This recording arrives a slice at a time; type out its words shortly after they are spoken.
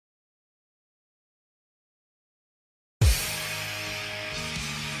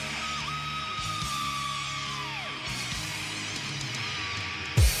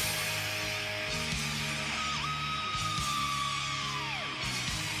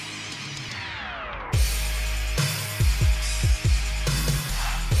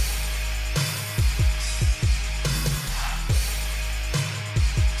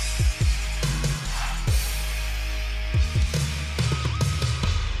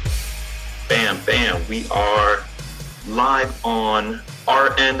bam. We are live on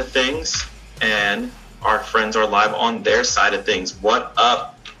our end of things, and our friends are live on their side of things. What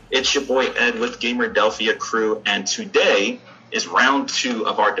up? It's your boy Ed with Gamerdelphia Crew, and today is round 2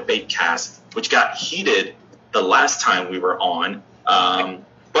 of our debate cast, which got heated the last time we were on.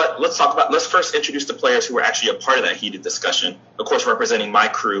 But let's first introduce the players who were actually a part of that heated discussion. Of course, representing my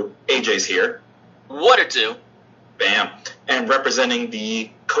crew, AJ's here. What it do? Bam. And representing the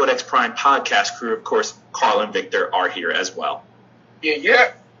Codex Prime podcast crew, of course, Carl and Victor are here as well.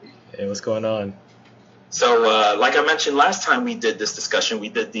 Yeah. Hey, what's going on? So, like I mentioned last time we did this discussion, we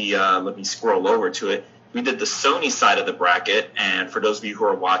did the, let me scroll over to it, we did the Sony side of the bracket, and for those of you who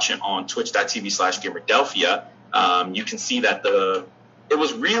are watching on twitch.tv/Gamerdelphia, you can see that it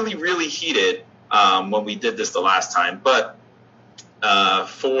was really, really heated when we did this the last time, but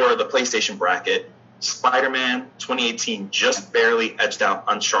for the PlayStation bracket, Spider-Man 2018 just barely edged out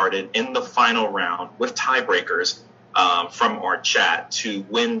Uncharted in the final round with tiebreakers from our chat to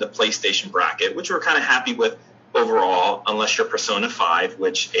win the PlayStation bracket, which we're kind of happy with overall, unless you're Persona 5,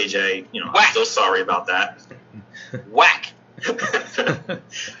 which AJ, I'm so sorry about that. Whack.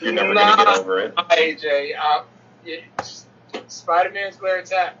 You're never going to get over it. AJ, Spider-Man's glare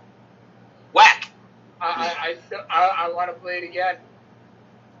attack. Whack. I want to play it again.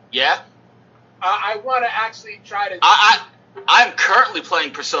 Yeah? I want to actually try to... I'm currently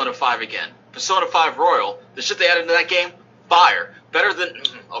playing Persona 5 again. Persona 5 Royal. The shit they added into that game, fire. Better than...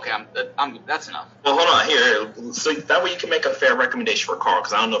 Okay, that's enough. Well, hold on. Here. So that way you can make a fair recommendation for Carl,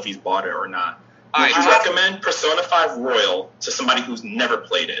 because I don't know if he's bought it or not. Would you recommend Persona 5 Royal to somebody who's never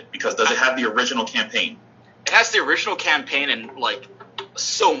played it? Because does it have the original campaign? It has the original campaign and,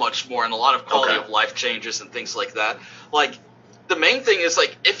 so much more, and a lot of quality of life changes and things like that. The main thing is,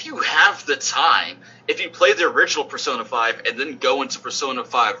 if you have the time, if you play the original Persona 5 and then go into Persona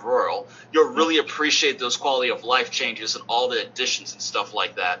 5 Royal, you'll really appreciate those quality of life changes and all the additions and stuff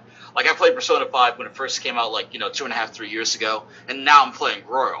like that. I played Persona 5 when it first came out, 2.5, 3 years ago, and now I'm playing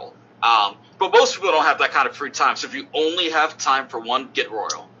Royal. But most people don't have that kind of free time, so if you only have time for one, get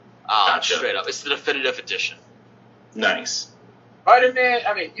Royal. Gotcha. Straight up. It's the definitive edition. Nice. Spider-Man,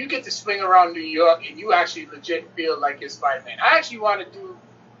 you get to swing around New York and you actually legit feel like you're Spider-Man. I actually want to do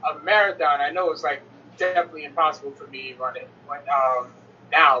a marathon. I know it's definitely impossible for me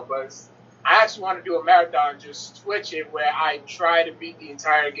now, but I actually want to do a marathon, just switch it where I try to beat the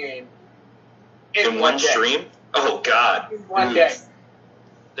entire game in one day. Stream? Oh, God. In one day.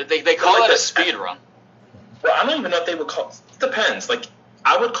 They call it a speed run. Well, I don't even know if they would call it. Depends.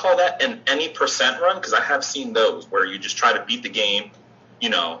 I would call that an any percent run, because I have seen those where you just try to beat the game,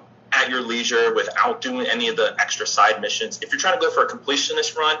 at your leisure without doing any of the extra side missions. If you're trying to go for a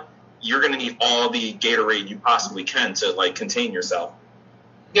completionist run, you're going to need all the Gatorade you possibly can to, contain yourself.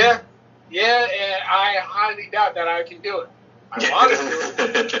 Yeah, and I highly doubt that I can do it. I want to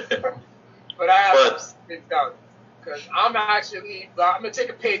do it, but I have to doubt it. Because I'm going to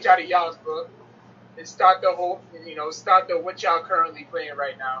take a page out of y'all's book and start the whole, what y'all currently playing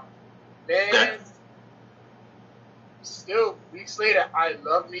right now. Man, still, weeks later, I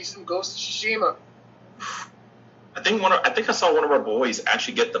love me some Ghost of Tsushima. I think I saw one of our boys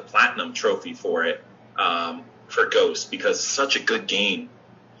actually get the platinum trophy for it, for Ghost, because it's such a good game.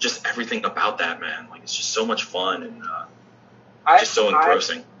 Just everything about that, man. It's just so much fun and just so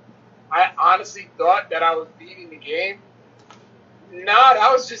engrossing. I honestly thought that I was beating the game. No, that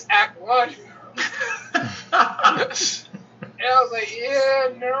was just Act 1. And I was like,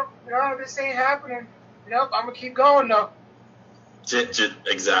 no, this ain't happening. Nope, I'm going to keep going, though.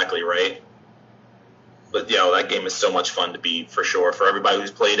 Exactly, right? But, that game is so much fun to beat, for sure. For everybody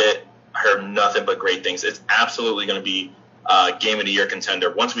who's played it, I heard nothing but great things. It's absolutely going to be Game of the Year contender.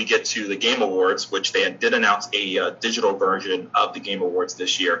 Once we get to the Game Awards, which they did announce a digital version of the Game Awards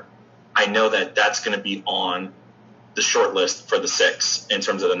this year, I know that that's going to be on the short list for the 6 in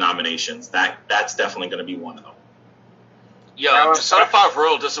terms of the nominations. That's definitely going to be one of them. Yo, Persona 5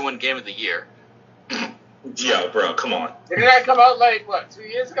 Royal doesn't win Game of the Year. Yo, bro, come on. Didn't that come out 2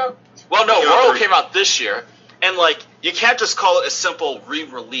 years ago? Well, no, Royal came out this year, and you can't just call it a simple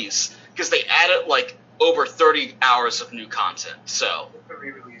re-release because they added over 30 hours of new content. So, it's a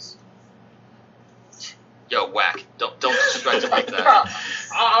re-release. Yo, whack! Don't disrespect it like that.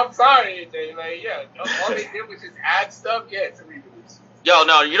 I'm sorry, all they did was just add stuff. Yeah, it's a re-release. Yo,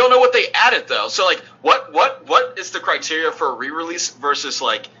 no, you don't know what they added though. So what is the criteria for a re-release versus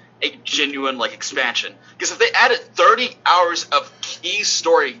a genuine expansion? Because if they added 30 hours of key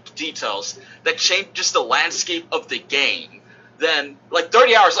story details that changes the landscape of the game, then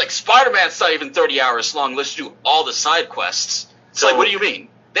 30 hours, Spider-Man's not even 30 hours long. Let's do all the side quests. So what do you mean?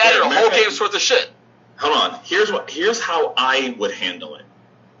 They added a whole game's worth of shit. Hold on. Here's how I would handle it.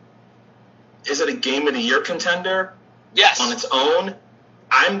 Is it a Game of the Year contender? Yes. On its own?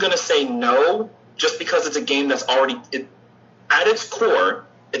 I'm going to say no, just because it's a game that's already... at its core,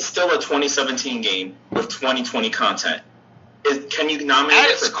 it's still a 2017 game with 2020 content. Can you nominate at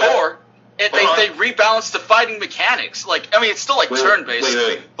it its for core? They rebalanced the fighting mechanics. Like, I mean, it's still like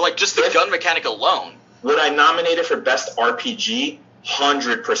turn-based, but like just the gun mechanic alone. Would I nominate it for best RPG?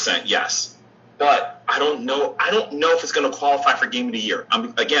 100% yes. But I don't know. I don't know if it's going to qualify for Game of the Year.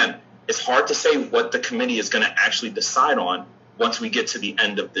 Again, it's hard to say what the committee is going to actually decide on once we get to the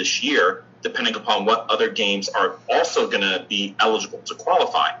end of this year, depending upon what other games are also going to be eligible to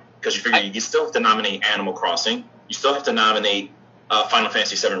qualify. Because you figure you still have to nominate Animal Crossing. You still have to nominate Final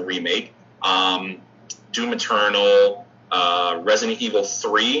Fantasy VII Remake, Doom Eternal, Resident Evil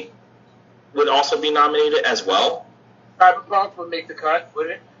 3 would also be nominated as well. Cyberpunk would make the cut,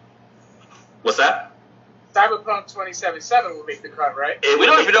 wouldn't it? What's that? Cyberpunk 2077 will make the cut, right? We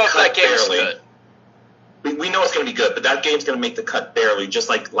don't even know if that game is good. We know it's going to be good, but that game's going to make the cut barely, just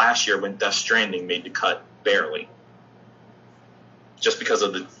like last year when Death Stranding made the cut barely. Just because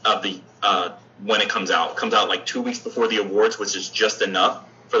of the when it comes out. It comes out like 2 weeks before the awards, which is just enough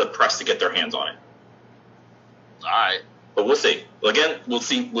for the press to get their hands on it. All right. But we'll see. Again, we'll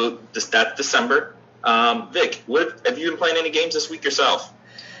see. That's December. Vic, have you been playing any games this week yourself?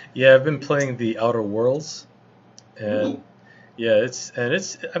 Yeah, I've been playing The Outer Worlds, and Ooh. yeah,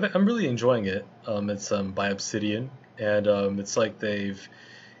 I'm really enjoying it. It's by Obsidian, and it's like they've,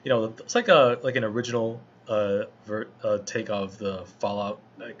 it's like an original take of the Fallout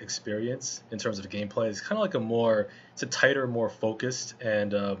experience in terms of gameplay. It's kind of like it's a tighter, more focused,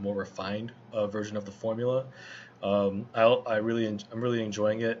 and more refined version of the formula. I'm really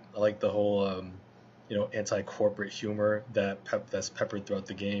enjoying it. I like the whole anti-corporate humor that's peppered throughout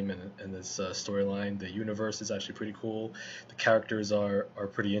the game and this storyline. The universe is actually pretty cool. The characters are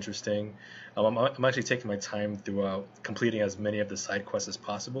pretty interesting. I'm actually taking my time throughout completing as many of the side quests as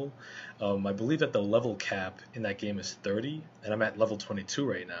possible. I believe that the level cap in that game is 30, and I'm at level 22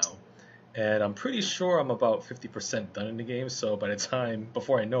 right now. And I'm pretty sure I'm about 50% done in the game, so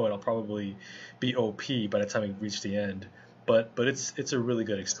before I know it, I'll probably be OP by the time I reach the end. But it's a really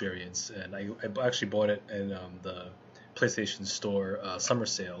good experience, and I actually bought it in the PlayStation Store summer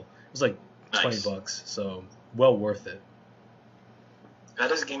sale. It was like $20, so well worth it.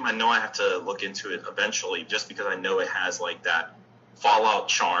 That is a game I know I have to look into it eventually, just because I know it has like that Fallout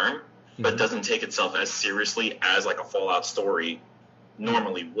charm, but doesn't take itself as seriously as like a Fallout story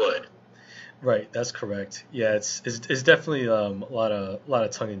normally would. Right, that's correct. Yeah, it's definitely a lot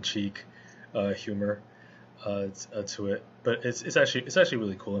of tongue-in-cheek humor to it, but it's actually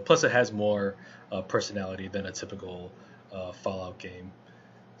really cool. And plus, it has more personality than a typical Fallout game.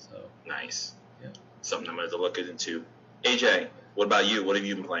 So nice. Yeah, something I'm going to look into. AJ, what about you? What have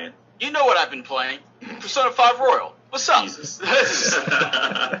you been playing? You know what I've been playing? Persona 5 Royal. What's up? Jesus.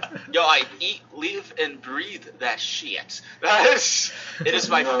 Yo, I eat, live, and breathe that shit. It is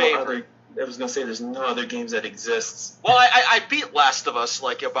my favorite. I was going to say, there's no other games that exist. Well, I beat Last of Us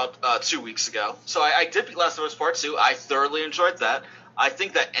like about 2 weeks ago. So I did beat Last of Us Part 2. I thoroughly enjoyed that. I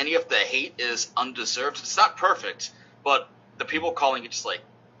think that any of the hate is undeserved. It's not perfect, but the people calling it just like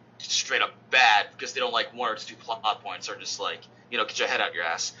straight up bad because they don't like one or two plot points are just like, get your head out your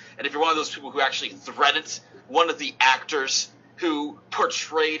ass. And if you're one of those people who actually threatened one of the actors who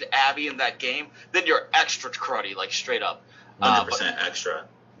portrayed Abby in that game, then you're extra cruddy, like straight up. 100% extra.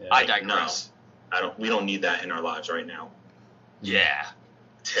 Yeah. I digress. No, we don't need that in our lives right now. Yeah.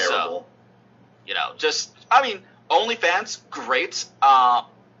 Terrible. So, OnlyFans, great. What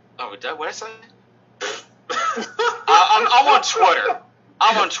did I say? I'm on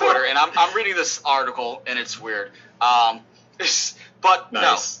Twitter. And I'm reading this article, and it's weird. But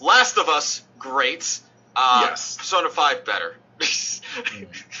nice. No, Last of Us, great. Yes. Persona 5, better.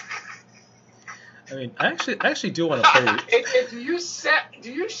 I mean, I actually do want to play. Do you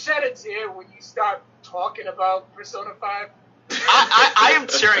shed a tear when you start talking about Persona 5? I am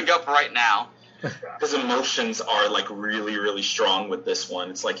tearing up right now. His emotions are like really, really strong with this one.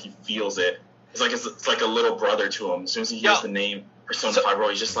 It's like he feels it. It's like a little brother to him. As soon as he hears the name Persona 5 Royal,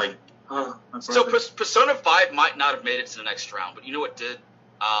 he's just like, oh, my brother. So Persona 5 might not have made it to the next round, but you know what did?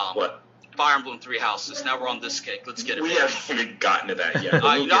 What? Fire Emblem 3 Houses. Now we're on this kick. Let's get it. We haven't even gotten to that yet.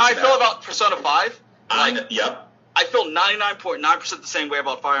 You know how I feel about Persona 5? Yep. I feel 99.9% the same way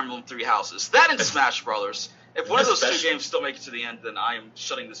about Fire Emblem 3 Houses. That and Smash Brothers. If one of those two games still make it to the end, then I am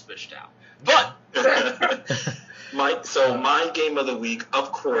shutting this bitch down. But my game of the week,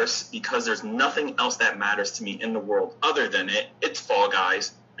 of course, because there's nothing else that matters to me in the world other than it's Fall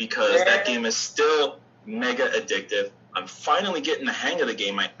Guys. because that game is still mega addictive. I'm finally getting the hang of the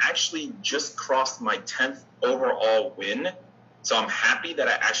game. I actually just crossed my 10th overall win. So I'm happy that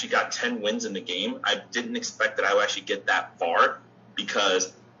I actually got 10 wins in the game. I didn't expect that I would actually get that far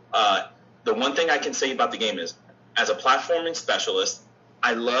because the one thing I can say about the game is, as a platforming specialist,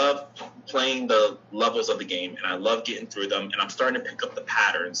 I love playing the levels of the game, and I love getting through them, and I'm starting to pick up the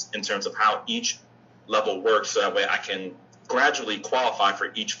patterns in terms of how each level works so that way I can gradually qualify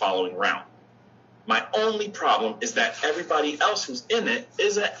for each following round. My only problem is that everybody else who's in it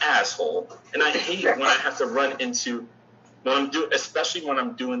is an asshole, and I hate when I have to run into especially when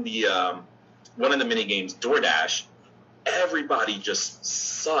I'm doing the one of the mini games, DoorDash. Everybody just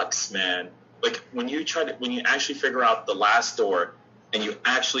sucks, man. Like when you actually figure out the last door, and you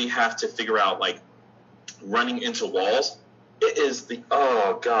actually have to figure out like running into walls, it is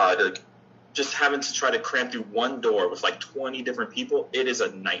oh god, like, just having to try to cram through one door with like 20 different people, it is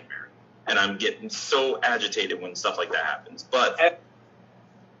a nightmare. And I'm getting so agitated when stuff like that happens. But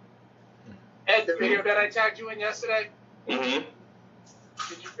Ed, the video that I tagged you in yesterday, mm-hmm.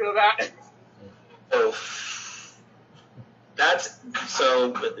 Did you feel that? Oh, that's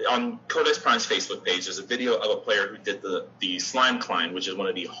so. On Codex Prime's Facebook page, there's a video of a player who did the slime climb, which is one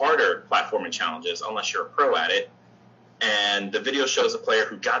of the harder platforming challenges, unless you're a pro at it. And the video shows a player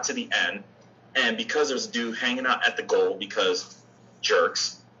who got to the end, and because there's a dude hanging out at the goal, because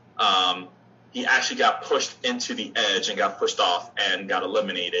jerks, he actually got pushed into the edge and got pushed off and got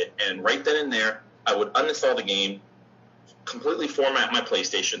eliminated. And right then and there, I would uninstall the game, completely format my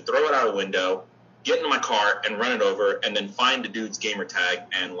PlayStation, throw it out a window, get into my car and run it over, and then find the dude's gamer tag,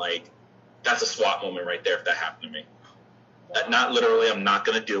 and like, that's a SWAT moment right there if that happened to me. Not literally, I'm not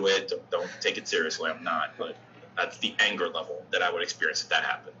going to do it. Don't take it seriously, I'm not. But that's the anger level that I would experience if that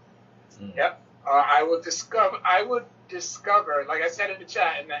happened. Yep. I would discover, like I said in the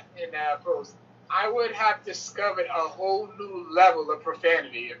chat in that post, I would have discovered a whole new level of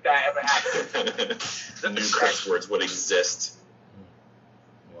profanity if that ever happened. The new curse words would exist.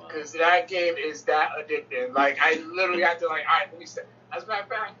 Because that game is that addictive. Like, I literally had to, like, all right, let me say. As a matter of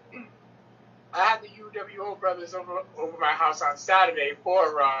fact, I had the UWO brothers over my house on Saturday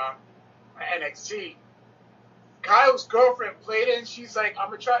for NXT. Kyle's girlfriend played it, and she's like, I'm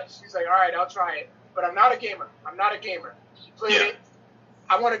going to try it. She's like, all right, I'll try it. But I'm not a gamer. She played it.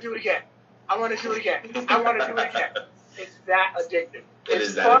 I want to do it again. I want to do it again. It's that addictive. It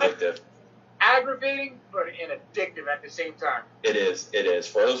is that addictive. Aggravating, but addictive at the same time. It is.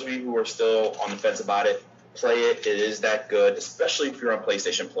 For those of you who are still on the fence about it, play it. It is that good, especially if you're on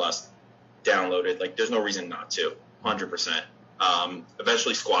PlayStation Plus. Download it. Like, there's no reason not to. 100%.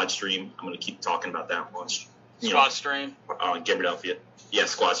 Eventually, Squad Stream. I'm going to keep talking about that once. Squad Stream? On Gamerdelphia. Yeah,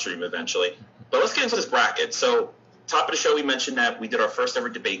 Squad Stream eventually. But let's get into this bracket. So, top of the show, we mentioned that we did our first ever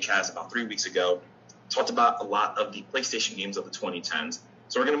debate cast about 3 weeks ago. Talked about a lot of the PlayStation games of the 2010s.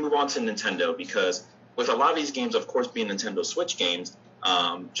 So we're going to move on to Nintendo, because with a lot of these games, of course, being Nintendo Switch games,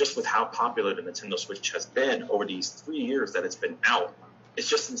 just with how popular the Nintendo Switch has been over these 3 years that it's been out, it's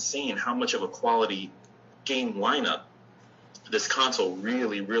just insane how much of a quality game lineup this console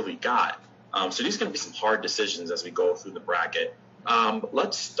really, really got. So these are going to be some hard decisions as we go through the bracket.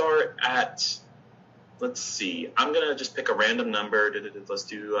 Let's start at, let's see, I'm going to just pick a random number. Let's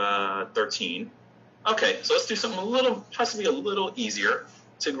do 13. Okay, so let's do something possibly a little easier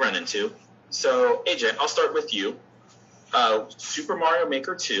to run into. So, AJ, I'll start with you. Super Mario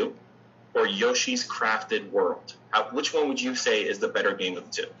Maker 2 or Yoshi's Crafted World? Which one would you say is the better game of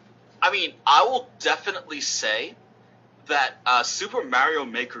the two? I mean, I will definitely say that Super Mario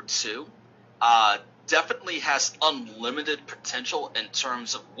Maker 2 definitely has unlimited potential in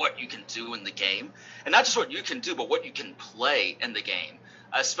terms of what you can do in the game. And not just what you can do, but what you can play in the game.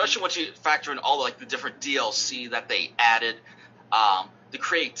 Especially once you factor in all like the different DLC that they added, the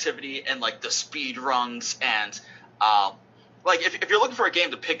creativity and like the speed runs, and like if you're looking for a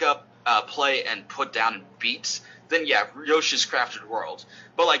game to pick up, play, and put down and beat, then yeah, Yoshi's Crafted World.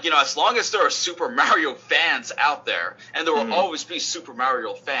 But like, as long as there are Super Mario fans out there, and there will always be Super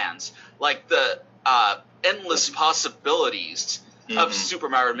Mario fans, like the endless possibilities of Super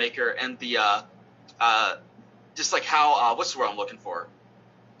Mario Maker, and the just like how what's the word I'm looking for?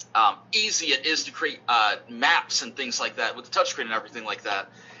 Easy it is to create maps and things like that with the touchscreen and everything like that.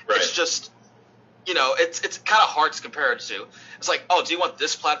 Right. It's just, it's kind of hard to compare it to. It's like, oh, do you want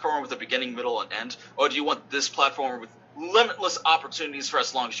this platformer with a beginning, middle, and end? Or do you want this platformer with limitless opportunities for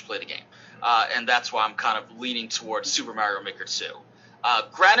as long as you play the game? And that's why I'm kind of leaning towards Super Mario Maker 2.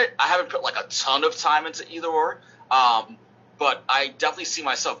 Granted, I haven't put like a ton of time into either or, but I definitely see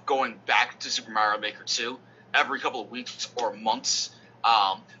myself going back to Super Mario Maker 2 every couple of weeks or months.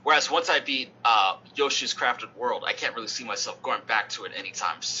 Whereas once I beat Yoshi's Crafted World, I can't really see myself going back to it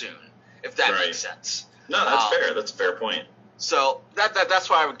anytime soon, if that makes sense. No, that's fair. That's a fair point. So that's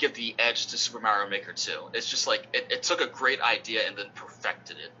why I would give the edge to Super Mario Maker 2. It's just like it took a great idea and then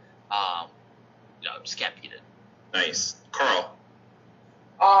perfected it. Just can't beat it. Nice. Carl.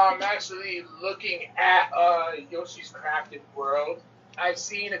 Actually looking at Yoshi's Crafted World, I've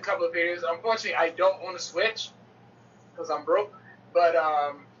seen a couple of videos. Unfortunately, I don't own a Switch because I'm broke. But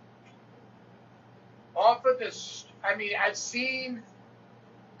off of this, I've seen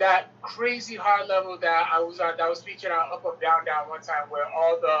that crazy hard level that I was on, that was featured on Up Up Down Down one time, where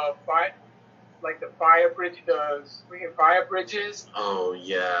all the fire bridges. Oh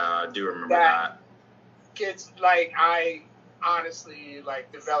yeah, I do remember that. Kids, I honestly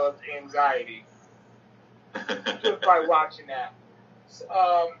developed anxiety just by watching that.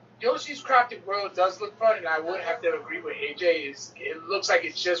 Yoshi's Crafted World does look fun, and I would have to agree with AJ. It looks like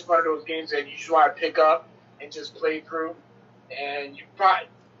it's just one of those games that you just want to pick up and just play through, and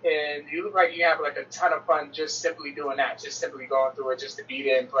you look like you have a ton of fun just simply doing that, just simply going through it, just to beat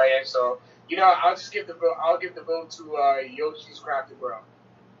it and play it. So I'll give the vote to Yoshi's Crafted World.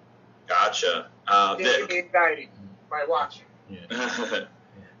 Gotcha. Anxiety by watching. Yeah.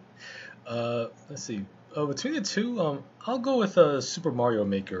 Let's see. Between the two, I'll go with Super Mario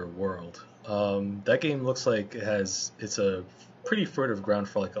Maker World. That game looks like it's a pretty fertile ground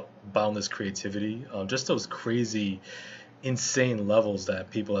for a boundless creativity. Just those crazy, insane levels that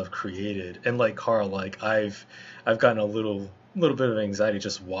people have created. And like Carl, I've gotten a little bit of anxiety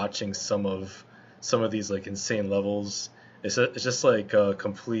just watching some of these insane levels. It's just like a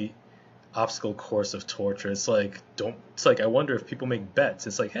complete obstacle course of torture. It's like I wonder if people make bets.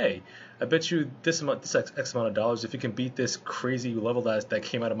 It's like, hey, I bet you this X amount of dollars if you can beat this crazy level that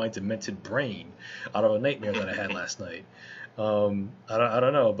came out of my demented brain, out of a nightmare that I had last night. I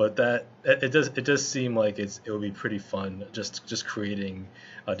don't know, but that it does seem like it would be pretty fun just creating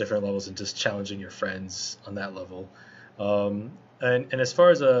different levels and just challenging your friends on that level. And as far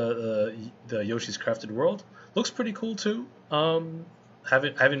as the Yoshi's Crafted World, looks pretty cool too. I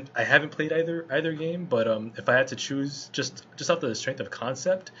haven't played either game, but if I had to choose just off the strength of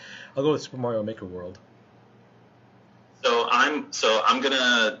concept, I'll go with Super Mario Maker World. So I'm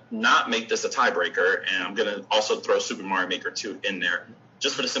gonna not make this a tiebreaker, and I'm gonna also throw Super Mario Maker 2 in there,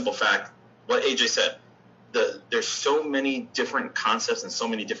 just for the simple fact what AJ said. There's so many different concepts and so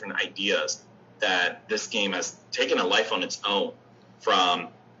many different ideas that this game has taken a life on its own, from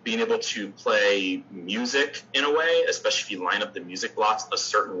being able to play music in a way, especially if you line up the music blocks a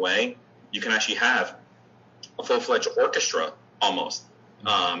certain way. You can actually have a full-fledged orchestra almost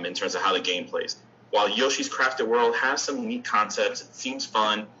in terms of how the game plays. While Yoshi's Crafted World has some neat concepts, it seems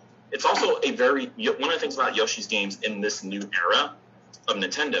fun. It's also one of the things about Yoshi's games in this new era of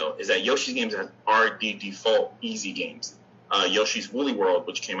Nintendo is that Yoshi's games are the default easy games. Yoshi's Woolly World,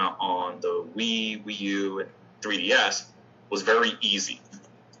 which came out on the Wii, Wii U, and 3DS, was very easy.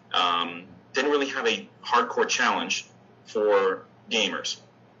 Didn't really have a hardcore challenge for gamers,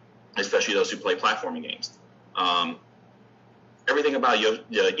 especially those who play platforming games. Everything about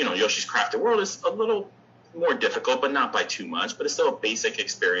Yoshi's Crafted World is a little more difficult, but not by too much. But it's still a basic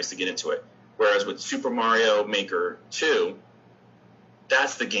experience to get into it. Whereas with Super Mario Maker 2,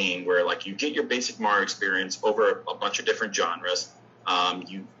 that's the game where you get your basic Mario experience over a bunch of different genres.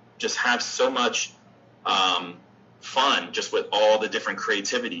 You just have so much fun just with all the different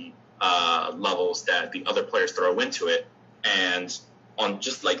creativity levels that the other players throw into it, and on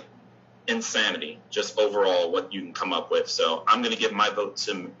just insanity, just overall what you can come up with. So I'm going to give my vote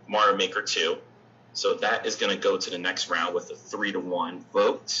to Mario Maker 2. So that is going to go to the next round with a 3-1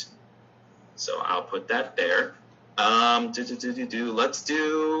 vote. So I'll put that there. Let's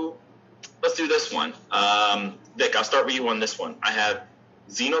do this one. Vic, I'll start with you on this one. I have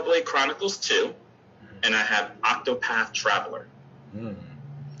Xenoblade Chronicles 2, and I have Octopath Traveler.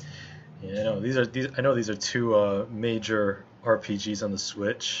 Yeah, I know these are two major RPGs on the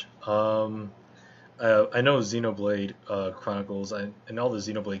Switch. I know Xenoblade Chronicles and all the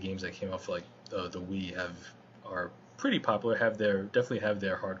Xenoblade games that came off the Wii are pretty popular. Definitely have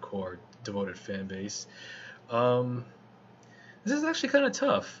their hardcore devoted fan base. This is actually kind of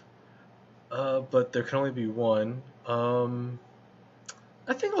tough, but there can only be one.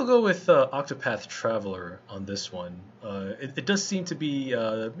 I think I'll go with Octopath Traveler on this one. It does seem to be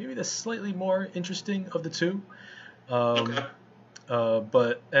maybe the slightly more interesting of the two. Okay.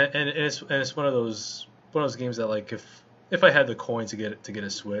 But it's one of those games that if I had the coin to get a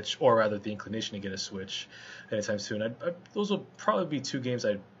Switch, or rather the inclination to get a Switch anytime soon, those will probably be two games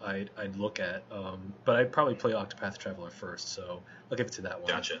I'd look at. But I'd probably play Octopath Traveler first, so I'll give it to that one.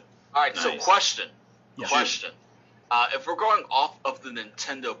 Gotcha. All right, Nice. so question. Yeah. Question. If we're going off of the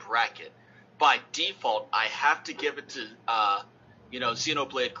Nintendo bracket, by default, I have to give it to,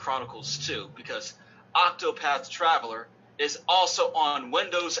 Xenoblade Chronicles 2, because Octopath Traveler is also on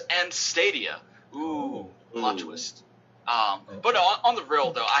Windows and Stadia. Ooh, plot twist. But on the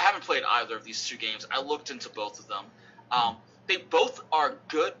real, though, I haven't played either of these two games. I looked into both of them. They both are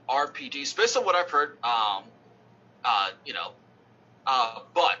good RPGs, based on what I've heard.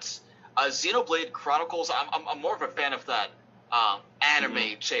 But Xenoblade Chronicles, I'm more of a fan of that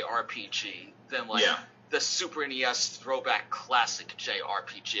anime JRPG than the Super NES throwback classic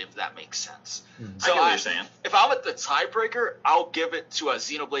JRPG, if that makes sense. Mm-hmm. So I get what you're saying. If I'm at the tiebreaker, I'll give it to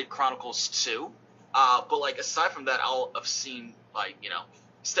Xenoblade Chronicles 2. But like aside from that, I'll have seen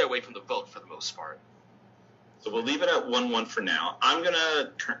stay away from the vote for the most part. So we'll leave it at 1-1 for now. I'm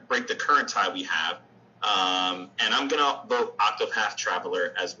gonna break the current tie we have, and I'm gonna vote Octopath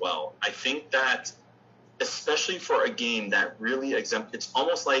Traveler as well. I think that, especially for a game that really it's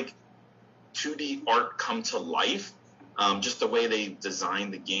almost like 2D art come to life. Just the way they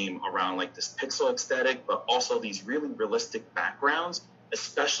designed the game around like this pixel aesthetic, but also these really realistic backgrounds,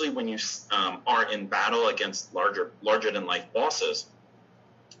 especially when you are in battle against larger than life bosses.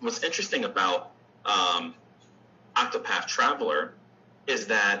 What's interesting about Octopath Traveler is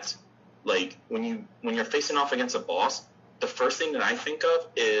that like when you're facing off against a boss, the first thing that I think of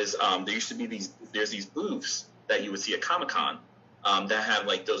is there used to be these booths that you would see at Comic-Con that have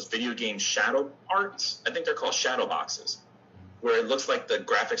like those video game shadow arts. I think they're called shadow boxes, where it looks like the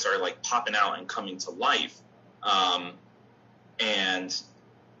graphics are like popping out and coming to life. And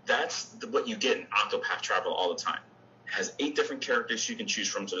that's what you get in Octopath Traveler all the time. It has 8 different characters you can choose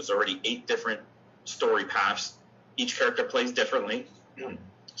from, so there's already 8 different story paths. Each character plays differently,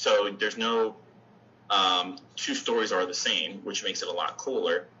 so there's no 2 stories are the same, which makes it a lot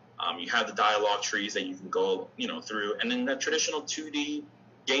cooler. You have the dialogue trees that you can go, through, and then the traditional 2D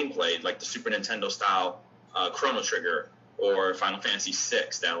gameplay, like the Super Nintendo style Chrono Trigger or Final Fantasy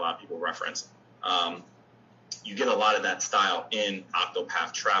VI that a lot of people reference. You get a lot of that style in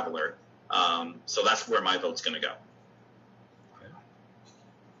Octopath Traveler, so that's where my vote's going to go.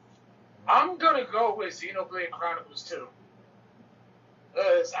 I'm going to go with Xenoblade Chronicles 2.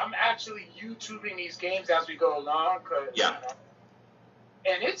 Because I'm actually YouTubing these games as we go along. Yeah.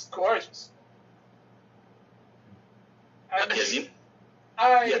 And it's gorgeous. I understand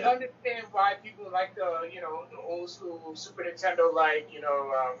why people like the old school Super Nintendo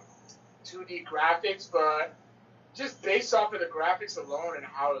 2D graphics, but just based off of the graphics alone and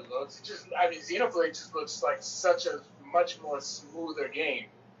how it looks, Xenoblade just looks like such a much more smoother game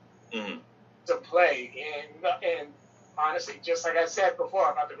to play. And honestly, just like I said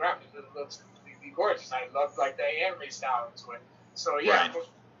before about the graphics, it looks completely gorgeous. I love the anime style to it. So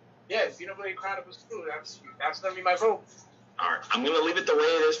Xenoblade Chronicles 2. That's gonna be my vote. All right, I'm gonna leave it the way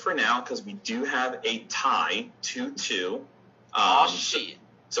it is for now because we do have a tie 2-2. Shit.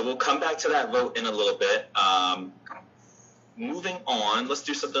 So we'll come back to that vote in a little bit. Moving on, let's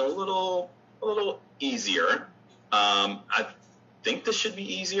do something a little easier. I think this should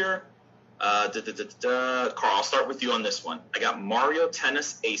be easier. Carl, I'll start with you on this one. I got Mario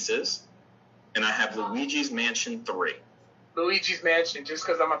Tennis Aces, and I have Luigi's Mansion 3. Luigi's Mansion, just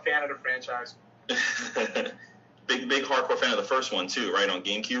because I'm a fan of the franchise. big hardcore fan of the first one too, right? On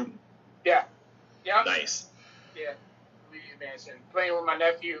GameCube. Yeah. Yeah. Nice. Yeah. Luigi's Mansion. Playing with my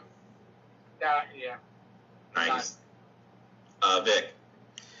nephew. Yeah. Nice. Vic.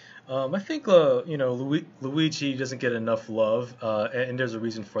 I think Luigi doesn't get enough love, and there's a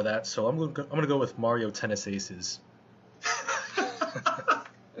reason for that. So I'm gonna go with Mario Tennis Aces.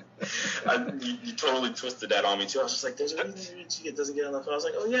 You totally twisted that on me too. I was just like, "There's a reason Luigi doesn't get enough love." I was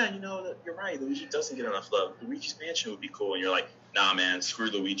like, "Oh yeah, you're right. Luigi doesn't get enough love. Luigi's Mansion would be cool." And you're like, "Nah, man, screw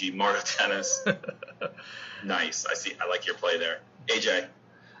Luigi. Mario Tennis." Nice. I like your play there, AJ.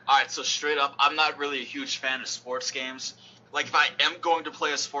 All right, so straight up, I'm not really a huge fan of sports games. Like, if I am going to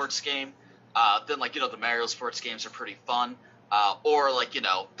play a sports game, then, the Mario sports games are pretty fun. Or,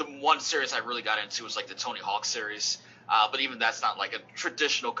 the one series I really got into was, the Tony Hawk series. But even that's not, a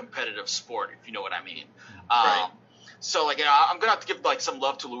traditional competitive sport, if you know what I mean. Right. So, I'm going to have to give, some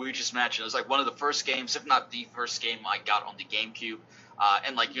love to Luigi's Mansion. It was, one of the first games, if not the first game I got on the GameCube.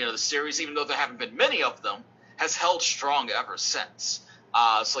 And, the series, even though there haven't been many of them, has held strong ever since.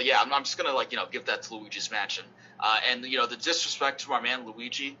 I'm just going to, give that to Luigi's Mansion. And the disrespect to our man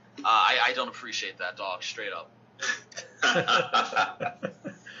Luigi, I don't appreciate that, dog, straight up. I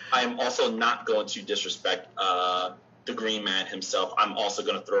am also not going to disrespect the Green Man himself. I'm also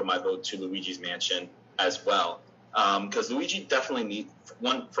going to throw my vote to Luigi's Mansion as well, because Luigi definitely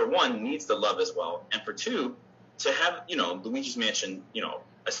needs the love as well, and for two, to have Luigi's Mansion,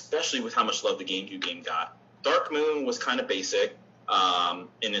 especially with how much love the GameCube game got. Dark Moon was kind of basic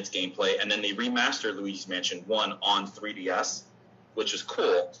in its gameplay, and then they remastered Luigi's Mansion 1 on 3DS, which was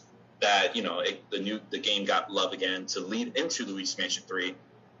cool. That the game got love again to lead into Luigi's Mansion 3,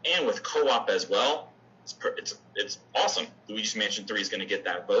 and with co-op as well, it's awesome. Luigi's Mansion 3 is going to get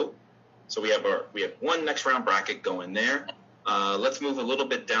that vote. So we have one next round bracket going there. Let's move a little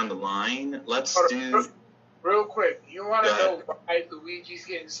bit down the line. Let's do real quick. You want to know why Luigi's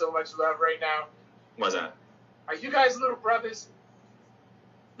getting so much love right now? What's that? Are you guys little brothers?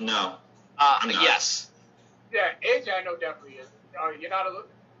 No. Yes. Yeah, AJ, I know definitely is. You're not a little.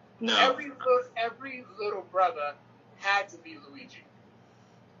 No. Every little brother had to be Luigi.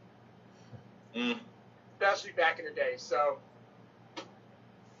 Especially back in the day. So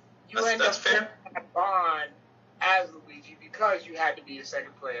you end up getting that bond as Luigi because you had to be a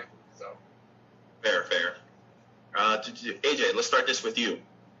second player. So fair. AJ, let's start this with you.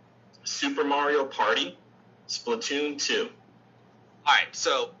 Super Mario Party, Splatoon 2. All right,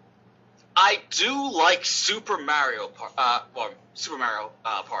 so I do like Super Mario Party.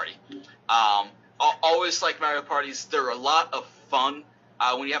 Always like Mario parties. They're a lot of fun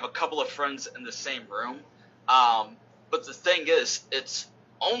when you have a couple of friends in the same room. But the thing is, it's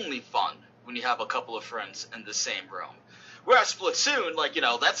only fun when you have a couple of friends in the same room. Whereas Splatoon,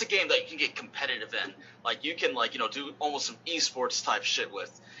 that's a game that you can get competitive in. Like, you can, do almost some esports type shit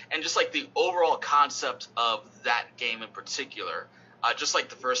with. And just, the overall concept of that game in particular, just like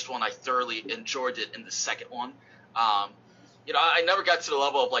the first one, I thoroughly enjoyed it in the second one. I never got to the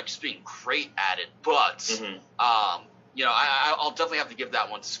level of, just being great at it, but, I'll definitely have to give that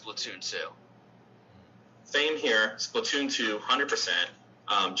one to Splatoon 2. Same here, Splatoon 2, 100%.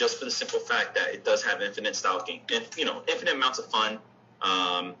 Just for the simple fact that it does have infinite stalking, infinite amounts of fun.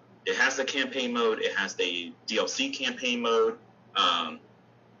 It has the campaign mode. It has the DLC campaign mode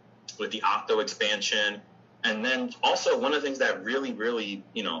with the Octo expansion. And then also one of the things that really, really,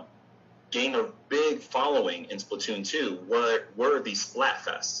 gained a big following in Splatoon 2 were the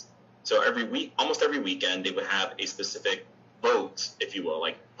Splatfests. So almost every weekend, they would have a specific vote, if you will,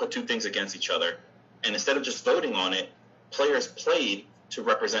 put two things against each other. And instead of just voting on it, players played to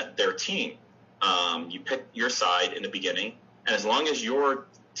represent their team. You pick your side in the beginning, and as long as your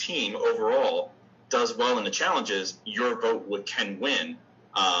team overall does well in the challenges, your vote can win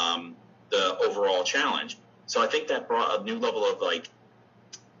the overall challenge. So I think that brought a new level of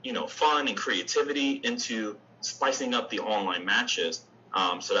fun and creativity into spicing up the online matches,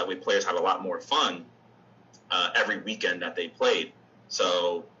 so that way players have a lot more fun every weekend that they played.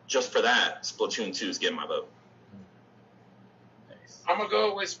 So just for that, Splatoon 2 is getting my vote. I'm going to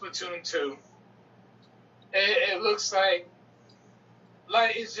go with Splatoon 2. It looks like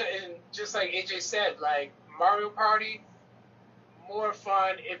it's just like AJ said, Mario Party, more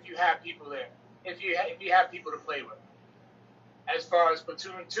fun if you have people there. If you have people to play with. As far as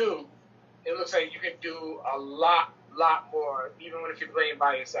Splatoon 2, it looks like you can do a lot more, even if you're playing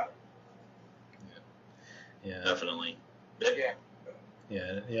by yourself. Yeah. Definitely.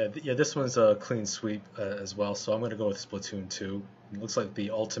 Yeah. This one's a clean sweep as well, so I'm going to go with Splatoon 2. It looks like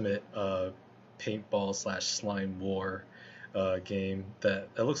the ultimate paintball / slime war game that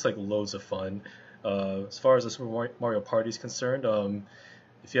it looks like loads of fun. As far as the Super Mario Party is concerned,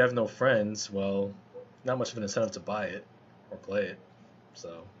 if you have no friends, well, not much of an incentive to buy it or play it.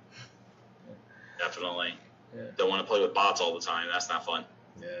 So definitely. Yeah. Don't want to play with bots all the time. That's not fun.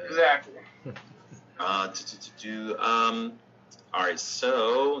 Yeah. Exactly. All right,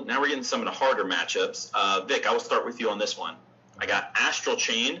 so now we're getting some of the harder matchups. Vic, I will start with you on this one. I got Astral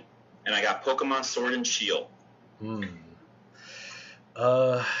Chain, and I got Pokemon Sword and Shield. Man.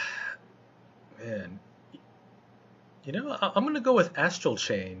 I'm going to go with Astral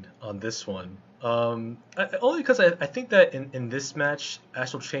Chain on this one. Only because I think that in this match,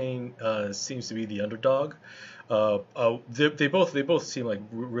 Astral Chain seems to be the underdog. They both seem like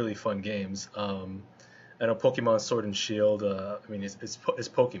really fun games. I know Pokemon Sword and Shield. It's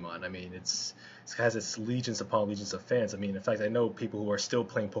Pokemon. I mean, it has its legions upon legions of fans. I mean, in fact, I know people who are still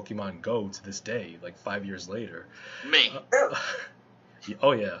playing Pokemon Go to this day, 5 years later. Me.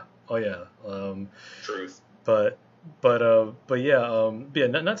 Oh yeah. Truth. But yeah.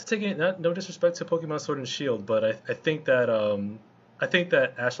 Not to take no disrespect to Pokemon Sword and Shield, but I think that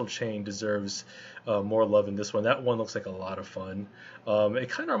Astral Chain deserves more love in this one. That one looks like a lot of fun. It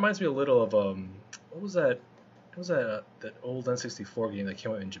kind of reminds me a little of what was that was that old N64 game that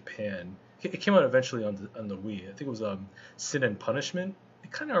came out in Japan. It came out eventually on the Wii. I think it was Sin and Punishment.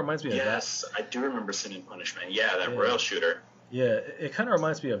 It kind of reminds me of that. Yes, I do remember Sin and Punishment. Yeah, that rail shooter. Yeah, it kind of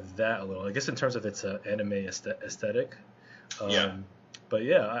reminds me of that a little. I guess in terms of its anime aesthetic. Yeah. But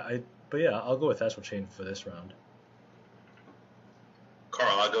yeah, I'll go with Astral Chain for this round.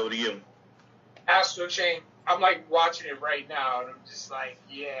 Carl, I'll go to you. Astral Chain. I'm like watching it right now, and I'm just like,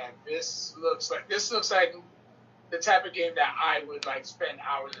 yeah, this looks like the type of game that I would like spend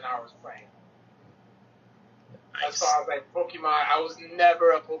hours and hours playing. Nice. As far as like Pokemon, I was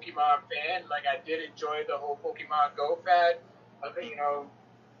never a Pokemon fan. Like I did enjoy the whole Pokemon Go fad,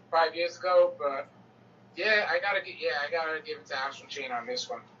 5 years ago. But yeah, I gotta give it to Astral Chain on this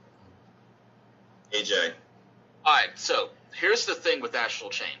one. AJ. All right, so here's the thing with Astral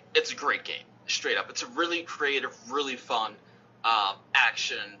Chain. It's a great game, straight up. It's a really creative, really fun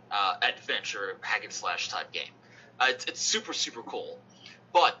action adventure hack and slash type game. It's super, super cool.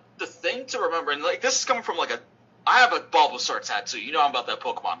 But the thing to remember, and like this is coming from I have a Bulbasaur tattoo. You know I'm about that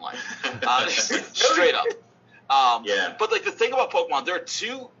Pokemon life. Straight up. Yeah. But like the thing about Pokemon, there are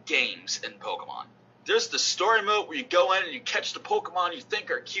two games in Pokemon. There's the story mode where you go in and you catch the Pokemon you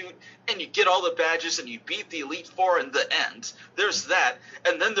think are cute and you get all the badges and you beat the Elite Four in the end. There's that.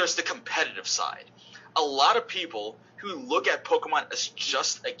 And then there's the competitive side. A lot of people who look at Pokemon as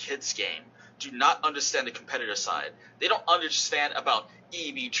just a kid's game do not understand the competitive side. They don't understand about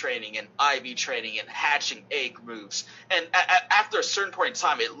EV training and IV training and hatching egg moves. And after a certain point in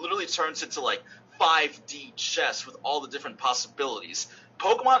time, it literally turns into like 5D chess with all the different possibilities.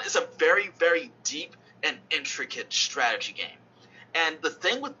 Pokemon is a very, very deep and intricate strategy game. And the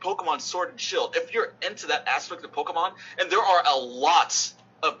thing with Pokemon Sword and Shield, if you're into that aspect of Pokemon, and there are a lot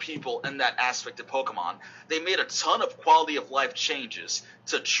of people in that aspect of Pokemon, they made a ton of quality of life changes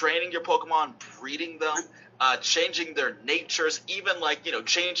to training your Pokemon, breeding them, changing their natures, even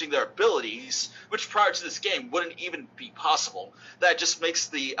changing their abilities, which prior to this game wouldn't even be possible. That just makes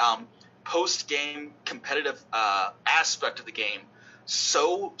the post-game competitive aspect of the game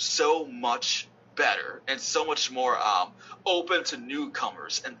so much better and so much more open to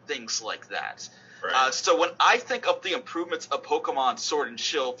newcomers and things like that. Right. So when I think of the improvements of Pokemon Sword and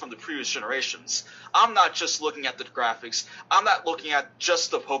Shield from the previous generations, I'm not just looking at the graphics. I'm not looking at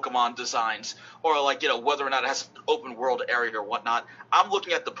just the Pokemon designs or whether or not it has an open world area or whatnot. I'm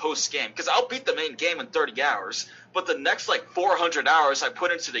looking at the post game because I'll beat the main game in 30 hours, but the next 400 hours I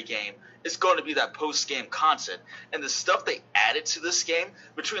put into the game is going to be that post game content. And the stuff they added to this game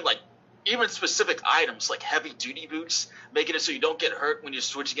between even specific items like heavy duty boots, making it so you don't get hurt when you're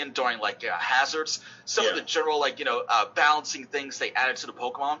switching in during hazards. Some of the general balancing things they added to the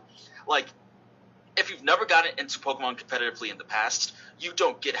Pokemon. If you've never gotten into Pokemon competitively in the past, you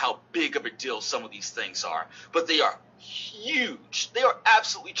don't get how big of a deal some of these things are. But they are huge. They are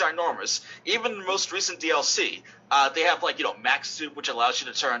absolutely ginormous. Even the most recent DLC, they have Max Suit, which allows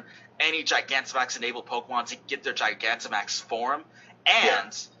you to turn any Gigantamax enabled Pokemon to get their Gigantamax form.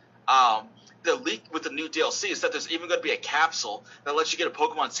 And the leak with the new DLC is that there's even going to be a capsule that lets you get a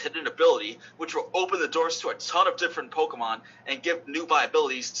Pokemon's hidden ability, which will open the doors to a ton of different Pokemon and give new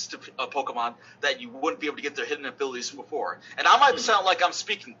viabilities to Pokemon that you wouldn't be able to get their hidden abilities before. And I might sound like I'm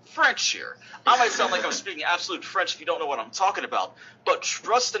speaking French here. I might sound like I'm speaking absolute French if you don't know what I'm talking about. But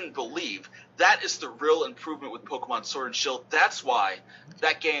trust and believe, that is the real improvement with Pokemon Sword and Shield. That's why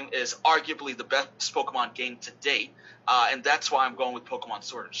that game is arguably the best Pokemon game to date. And that's why I'm going with Pokemon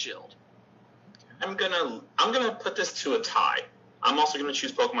Sword and Shield. I'm gonna put this to a tie. I'm also gonna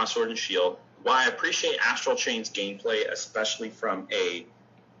choose Pokemon Sword and Shield. While I appreciate Astral Chain's gameplay, especially from a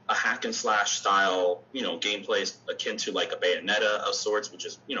hack and slash style, gameplay akin to a Bayonetta of sorts, which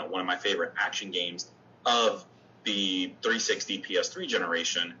is one of my favorite action games of the 360 PS3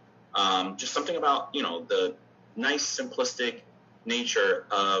 generation. Just something about the nice simplistic nature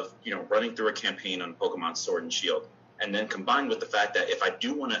of running through a campaign on Pokemon Sword and Shield. And then combined with the fact that if I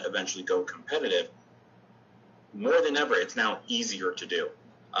do want to eventually go competitive, more than ever, it's now easier to do,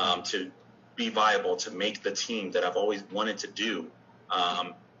 to be viable, to make the team that I've always wanted to do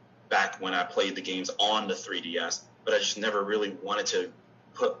back when I played the games on the 3DS. But I just never really wanted to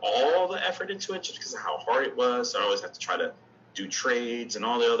put all the effort into it just because of how hard it was. So I always have to try to do trades and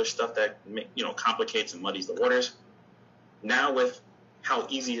all the other stuff that complicates and muddies the waters. Now with how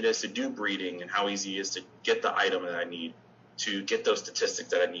easy it is to do breeding and how easy it is to get the item that I need, to get those statistics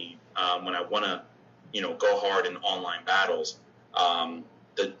that I need when I want to, go hard in online battles.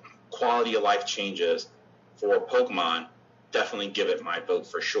 The quality of life changes for Pokemon definitely give it my vote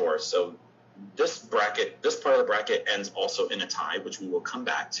for sure. So this part of the bracket ends also in a tie, which we will come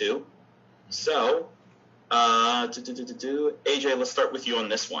back to. So AJ, let's start with you on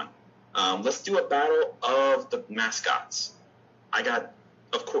this one. Let's do a battle of the mascots. I got,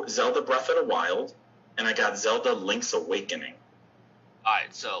 of course, Zelda Breath of the Wild, and I got Zelda Link's Awakening.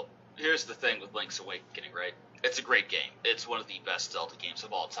 Alright, so here's the thing with Link's Awakening, right? It's a great game. It's one of the best Zelda games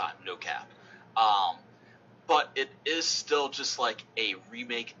of all time, no cap. But it is still just like a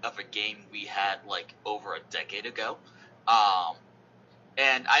remake of a game we had like over a decade ago.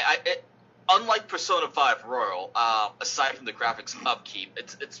 And unlike Persona 5 Royal, aside from the graphics upkeep,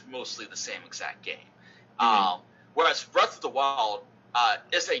 it's mostly the same exact game. Whereas Breath of the Wild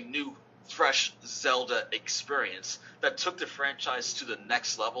is a new, fresh Zelda experience that took the franchise to the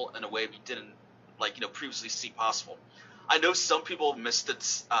next level in a way we didn't previously see possible. I know some people missed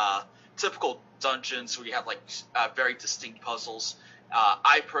its typical dungeons where you have very distinct puzzles.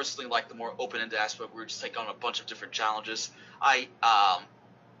 I personally like the more open-ended aspect where you just take on a bunch of different challenges. I'm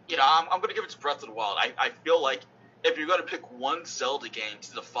going to give it to Breath of the Wild. I feel like if you're going to pick one Zelda game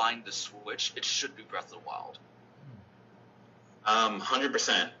to define the Switch, it should be Breath of the Wild.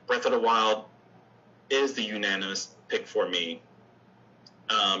 100%. Breath of the Wild is the unanimous pick for me.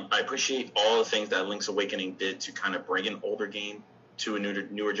 I appreciate all the things that Link's Awakening did to kind of bring an older game to a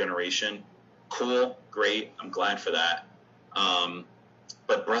newer generation. Cool, great, I'm glad for that.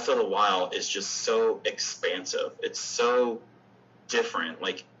 But Breath of the Wild is just so expansive. It's so different.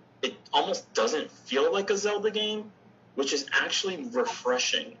 Like, it almost doesn't feel like a Zelda game, which is actually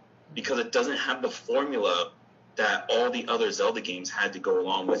refreshing because it doesn't have the formula that all the other Zelda games had to go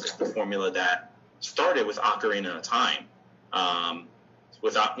along with, the formula that started with Ocarina of Time.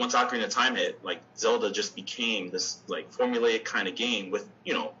 Once Ocarina of Time hit, like, Zelda just became this formulaic kind of game with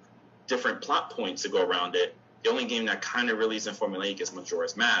different plot points to go around it. The only game that kind of really isn't formulaic is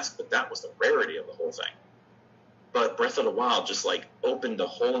Majora's Mask, but that was the rarity of the whole thing. But Breath of the Wild just opened the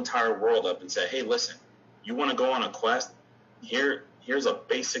whole entire world up and said, hey, listen, you want to go on a quest? Here's a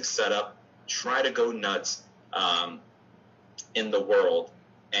basic setup. Try to go nuts in the world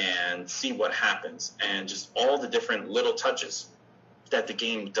and see what happens. And just all the different little touches that the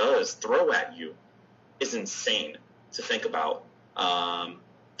game does throw at you is insane to think about.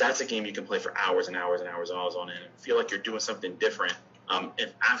 That's a game you can play for hours and hours and hours and hours on it and feel like you're doing something different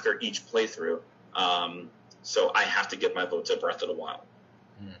after each playthrough. So I have to give my vote to Breath of the Wild.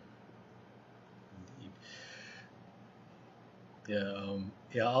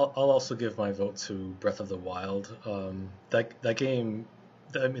 Yeah, I'll also give my vote to Breath of the Wild. That game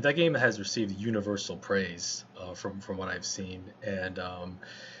has received universal praise from what I've seen, and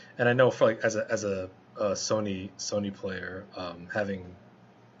I know for as a Sony player, having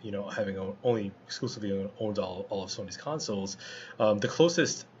only exclusively owned all of Sony's consoles, the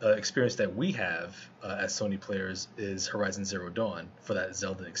closest experience that we have as Sony players is Horizon Zero Dawn for that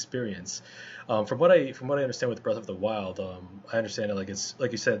Zelda experience. From what I understand with Breath of the Wild, I understand that it's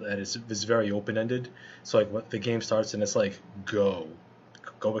like you said that it's very open ended. So when the game starts and it's go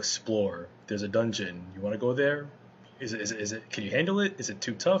explore. There's a dungeon. You want to go there? Is it? Can you handle it? Is it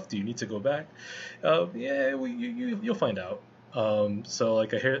too tough? Do you need to go back? You'll find out. So I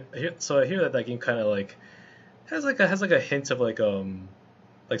hear that game kind of has a hint of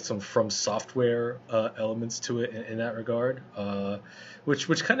some From Software elements to it in that regard,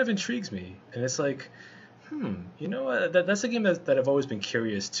 which kind of intrigues me. And it's that's a game that I've always been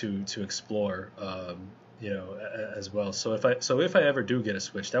curious to explore, as well. So if I ever do get a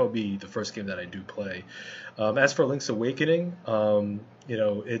Switch, that would be the first game that I do play. As for Link's Awakening,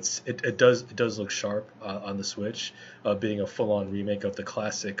 it does look sharp on the Switch, being a full-on remake of the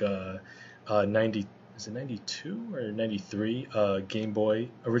classic 92 or 93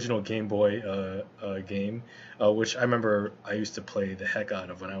 original Game Boy game, which I remember I used to play the heck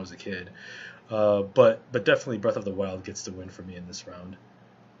out of when I was a kid. But definitely Breath of the Wild gets the win for me in this round.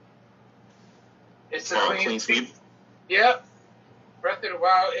 It's a clean sweep. Yep. Breath of the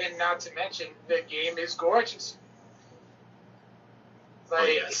Wild, and not to mention, the game is gorgeous.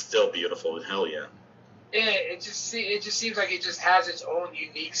 It's still beautiful. Hell yeah. Yeah, it just seems like it just has its own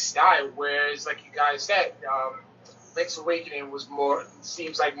unique style. Whereas, like you guys said, Link's Awakening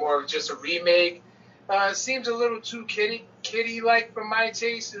seems like more of just a remake. Seems a little too kiddie like for my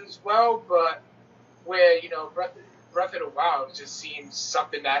taste as well. But where Breath of the Wild just seems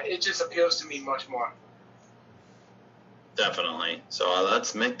something that it just appeals to me much more. Definitely. So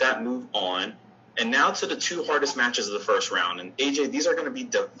let's make that move on. And now to the two hardest matches of the first round. And AJ, these are going to be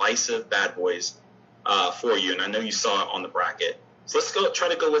divisive bad boys for you. And I know you saw it on the bracket. So let's try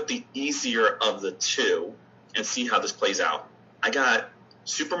to go with the easier of the two and see how this plays out. I got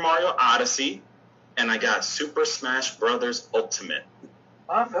Super Mario Odyssey and I got Super Smash Bros. Ultimate.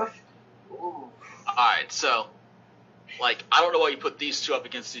 Ooh. Alright, so, like, I don't know why you put these two up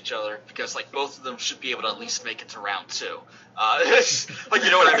against each other, because, like, both of them should be able to at least make it to round 2. Like,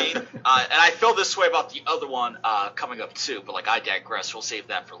 you know what I mean? And I feel this way about the other one coming up, too, but, like, I digress. We'll save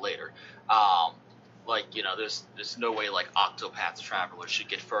that for later. Like, you know, there's no way, like, Octopath Traveler should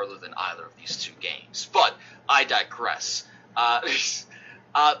get further than either of these two games. But I digress.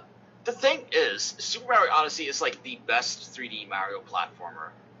 The thing is, Super Mario Odyssey is, like, the best 3D Mario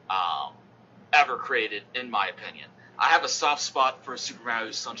platformer ever created, in my opinion. I have a soft spot for Super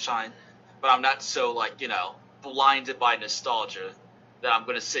Mario Sunshine, but I'm not so, like, you know, blinded by nostalgia that I'm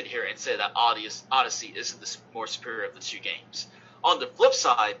going to sit here and say that Odyssey isn't the more superior of the two games. On the flip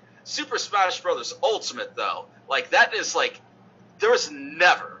side, Super Smash Bros. Ultimate, though, like, that is, like, there is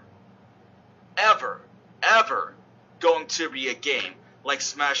never, ever going to be a game like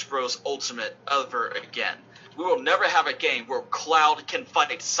Smash Bros. Ultimate ever again. We will never have a game where Cloud can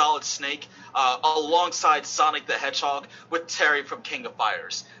fight Solid Snake alongside Sonic the Hedgehog with Terry from King of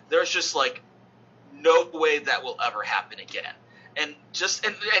Fighters. There's just, like, no way that will ever happen again. And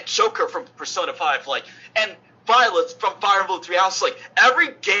Joker from Persona 5, like, and Violet from Fire Emblem Three Houses, like, every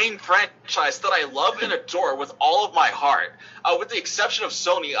game franchise that I love and adore with all of my heart, with the exception of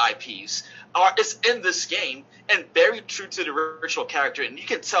Sony IPs, is in this game and very true to the original character. And you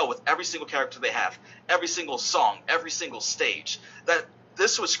can tell with every single character they have, every single song, every single stage, that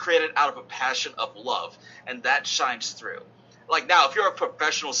this was created out of a passion of love, and that shines through. Like, now, if you're a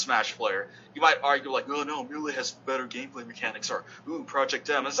professional Smash player, you might argue, like, oh, no, Melee has better gameplay mechanics, or, ooh, Project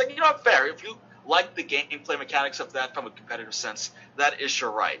M. And it's like, you know, fair. If you like the gameplay mechanics of that from a competitive sense, that is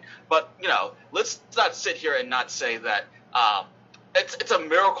your right. But, you know, let's not sit here and not say that it's a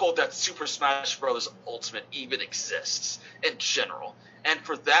miracle that Super Smash Bros. Ultimate even exists in general. And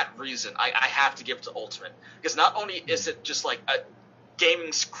for that reason, I have to give it to Ultimate. Because not only is it just like a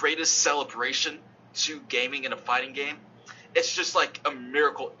gaming's greatest celebration to gaming in a fighting game, it's just like a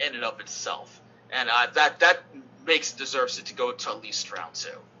miracle in and of itself. And that deserves it to go to at least round 2.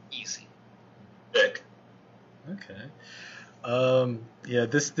 Easy. Dick. Okay. Yeah,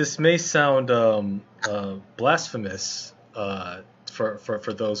 this may sound blasphemous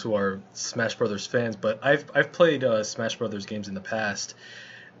for those who are Smash Brothers fans, but I've played Smash Brothers games in the past,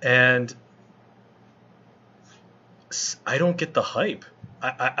 and I don't get the hype.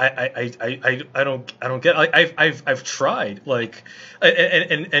 I don't get, like, I've tried, like,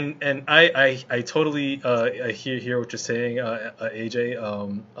 and I totally hear what you're saying,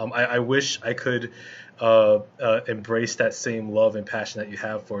 AJ. I wish I could embrace that same love and passion that you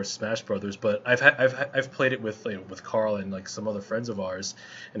have for Smash Brothers, but I've played it with, you know, with Carl and, like, some other friends of ours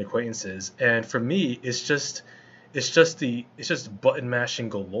and acquaintances, and for me it's just button mashing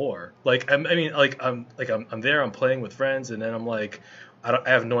galore. Like, I'm there, I'm playing with friends, and then I'm like,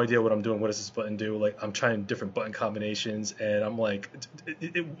 I have no idea what I'm doing. What does this button do? Like, I'm trying different button combinations, and I'm like,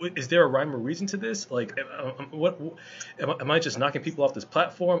 is there a rhyme or reason to this? Like, am I just knocking people off this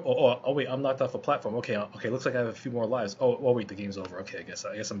platform? Oh, wait, I'm knocked off a platform. Okay, looks like I have a few more lives. Oh, wait, the game's over. Okay, I guess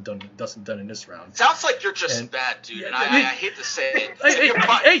I'm done in this round. Sounds like you're just bad, dude. And I hate to say it.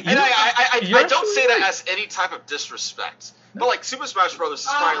 I don't say that as any type of disrespect. But, like, Super Smash Bros. Is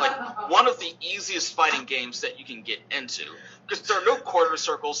probably, like, one of the easiest fighting games that you can get into. Because there are no quarter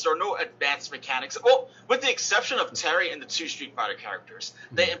circles, there are no advanced mechanics. Well, with the exception of Terry and the 2 Street Fighter characters.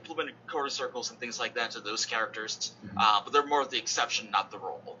 They implemented quarter circles and things like that to those characters. But they're more of the exception, not the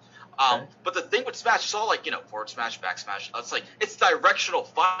rule. But the thing with Smash is all, like, you know, forward smash, back smash. It's like, it's directional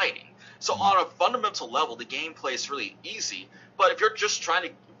fighting. So on a fundamental level, the gameplay is really easy. But if you're just trying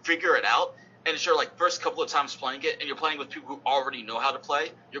to figure it out, and it's your, like, first couple of times playing it, and you're playing with people who already know how to play,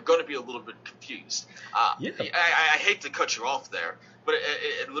 you're going to be a little bit confused. I hate to cut you off there, but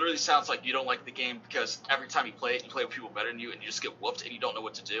it literally sounds like you don't like the game because every time you play it, you play with people better than you, and you just get whooped, and you don't know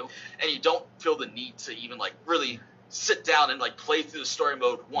what to do, and you don't feel the need to even, like, really sit down and, like, play through the story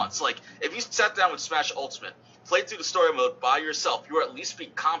mode once. Like, if you sat down with Smash Ultimate, play through the story mode by yourself, you will at least be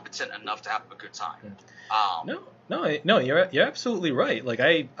competent enough to have a good time. No, you're absolutely right. Like,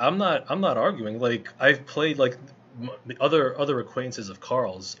 I'm not arguing. Like, I've played, like, other acquaintances of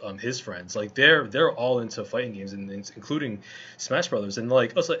Carl's, his friends. Like, they're all into fighting games, and including Smash Brothers. And,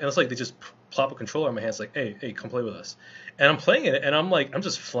 like, it's like they just plop a controller in my hands, like, hey, come play with us. And I'm playing it, and I'm like, I'm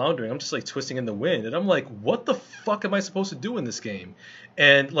just floundering. I'm just, like, twisting in the wind, and I'm like, what the fuck am I supposed to do in this game?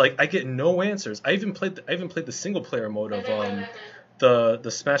 And, like, I get no answers. I even played the single player mode of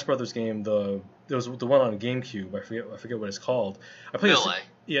the Smash Brothers game. There was the one on GameCube. I forget what it's called. I played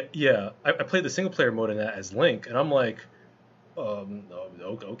I played the single player mode in that as Link, and I'm like,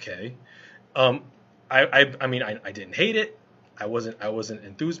 okay. I mean, I didn't hate it. I wasn't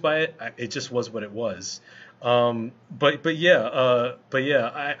enthused by it. It just was what it was. But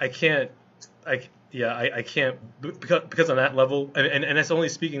yeah, I can't. I can't because on that level, and that's only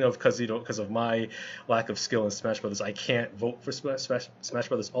speaking of because of my lack of skill in Smash Brothers. I can't vote for Smash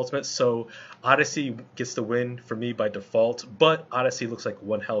Brothers Ultimate, so Odyssey gets the win for me by default. But Odyssey looks like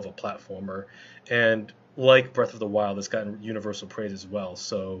one hell of a platformer, and like Breath of the Wild, it's gotten universal praise as well.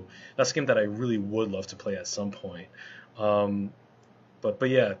 So that's a game that I really would love to play at some point. But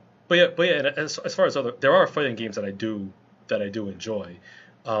yeah. And as far as there are fighting games that I do enjoy.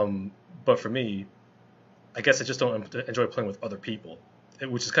 But for me, I guess I just don't enjoy playing with other people,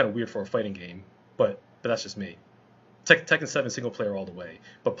 which is kind of weird for a fighting game. But that's just me. Tekken 7 single player all the way,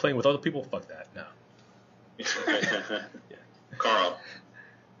 but playing with other people, fuck that. No. Yeah. Carl.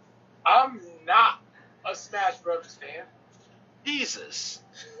 I'm not a Smash Brothers fan. Jesus.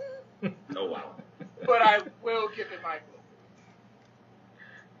 Oh wow. But I will give it my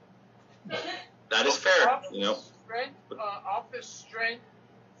vote. That is fair. Off the strength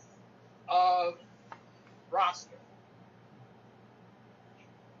of roster.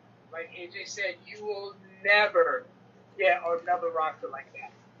 Like AJ said, you will never get another roster like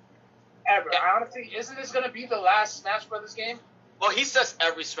that. Ever. I honestly, isn't this going to be the last Smash Brothers game? Well, he says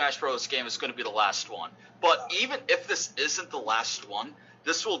every Smash Bros. Game is going to be the last one. But even if this isn't the last one,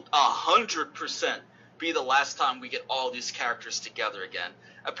 this will 100% be the last time we get all these characters together again.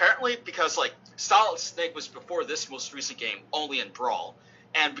 Apparently, because Solid Snake was before this most recent game only in Brawl,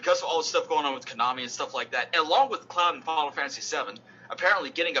 and because of all the stuff going on with Konami and stuff like that, and along with Cloud and Final Fantasy VII,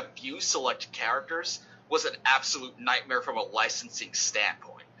 apparently getting a few select characters was an absolute nightmare from a licensing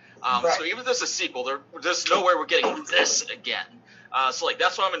standpoint. Right. So even if there's a sequel, there's no way we're getting this again. So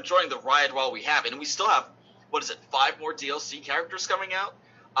that's why I'm enjoying the ride while we have it. And we still have, 5 more DLC characters coming out?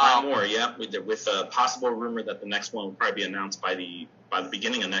 5 more, yeah. With a possible rumor that the next one will probably be announced by the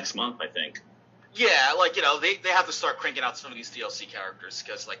beginning of next month, I think. Yeah, they have to start cranking out some of these DLC characters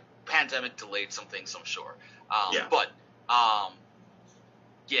because, pandemic delayed some things, I'm sure. Yeah. But,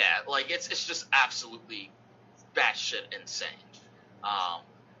 it's just absolutely batshit insane. How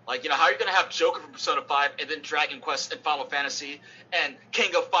are you going to have Joker from Persona 5 and then Dragon Quest and Final Fantasy and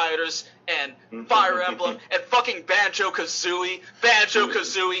King of Fighters and Fire Emblem and fucking Banjo-Kazooie?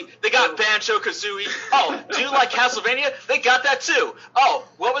 Banjo-Kazooie. They got Banjo-Kazooie. Oh, do you like Castlevania? They got that too. Oh,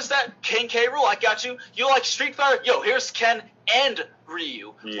 what was that? King K. Rool, I got you. You like Street Fighter? Yo, here's Ken and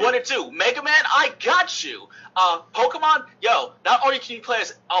Ryu. Yeah. 1 and 2. Mega Man, I got you. Pokemon, yo, not only can you play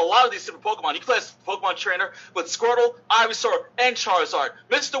as a lot of these different Pokemon, you can play as Pokemon Trainer with Squirtle, Ivysaur, and Charizard.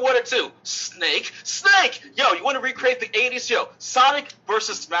 Mr. 1 and 2, Snake. Yo, you want to recreate the 80s? Yo, Sonic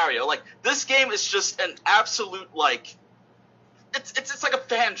versus Mario. This game is just an absolute, it's like a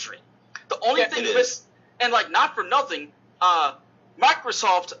fan dream. The only thing is, and not for nothing,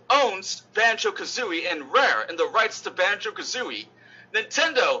 Microsoft owns Banjo-Kazooie and Rare and the rights to Banjo-Kazooie.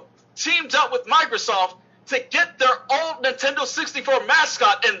 Nintendo teamed up with Microsoft to get their old Nintendo 64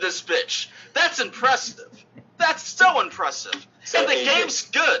 mascot in this bitch. That's impressive. That's so impressive. And the game's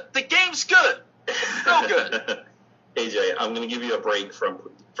good. The game's good. It's so good. AJ, I'm going to give you a break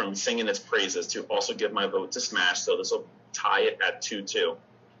from singing its praises to also give my vote to Smash, so this will tie it at 2-2.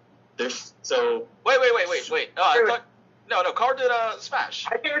 Wait. I thought... No, Carl did Smash.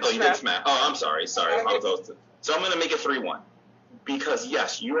 I think it's you did Smash. Oh, I'm sorry. So I'm going to make it 3-1. Because,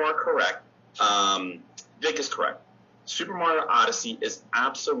 yes, you are correct. Vic is correct. Super Mario Odyssey is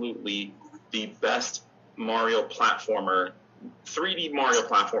absolutely the best Mario platformer, 3D Mario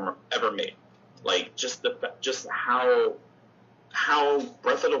platformer ever made. Just how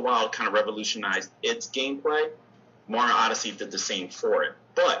Breath of the Wild kind of revolutionized its gameplay, Mario Odyssey did the same for it.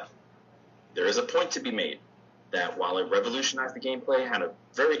 But there is a point to be made that while it revolutionized the gameplay, had a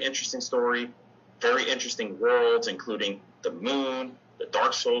very interesting story, very interesting worlds, including the moon, the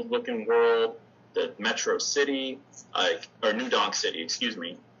Dark Souls-looking world, the Metro City, or New Donk City, excuse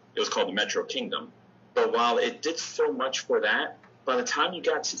me. It was called the Metro Kingdom. But while it did so much for that, by the time you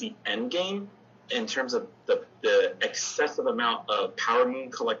got to the end game, in terms of the excessive amount of Power Moon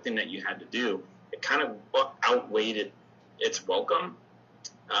collecting that you had to do, it kind of outweighed its welcome.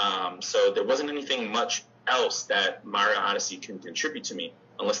 So there wasn't anything much else that Mario Odyssey can contribute to me,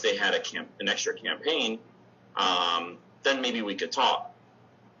 unless they had an extra campaign. Then maybe we could talk.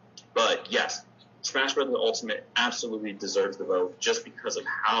 But yes, Smash Bros. Ultimate absolutely deserves the vote just because of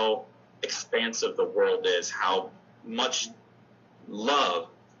how expansive the world is, how much love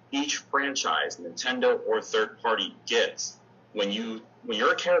each franchise, Nintendo or third party, gets. When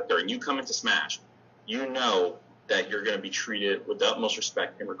you're a character and you come into Smash, you know that you're going to be treated with the utmost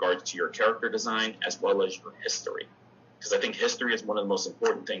respect in regards to your character design as well as your history. because I think history is one of the most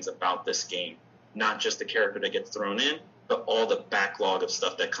important things about this game. Not just the character that gets thrown in, but all the backlog of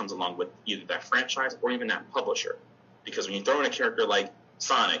stuff that comes along with either that franchise or even that publisher. Because when you throw in a character like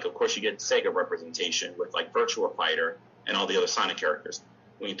Sonic, of course you get Sega representation with like Virtua Fighter and all the other Sonic characters.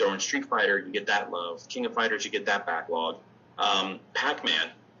 When you throw in Street Fighter, you get that love. King of Fighters, you get that backlog. Pac-Man,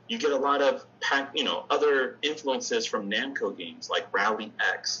 you get a lot of other influences from Namco games like Rally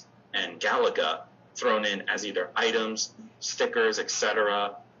X and Galaga thrown in as either items, stickers,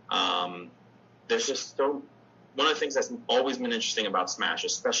 etc. There's just one of the things that's always been interesting about Smash,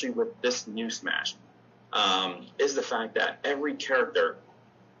 especially with this new Smash, is the fact that every character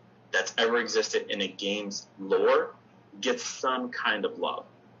that's ever existed in a game's lore gets some kind of love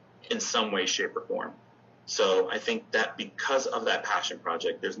in some way, shape, or form. So I think that because of that passion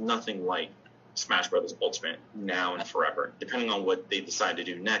project, there's nothing like Smash Bros. Ultimate now and forever, depending on what they decide to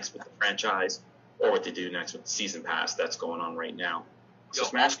do next with the franchise or what they do next with the season pass that's going on right now. So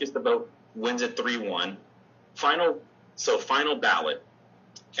Smash gets the vote, wins it 3-1. Final ballot.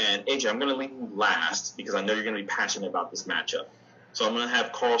 And AJ, I'm going to leave you last because I know you're going to be passionate about this matchup. So I'm going to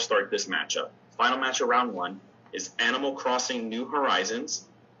have Carl start this matchup. Final matchup round 1 is Animal Crossing New Horizons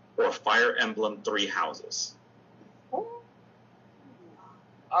or Fire Emblem Three Houses.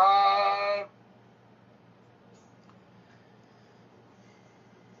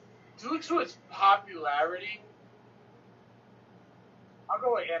 Due to its popularity, I'll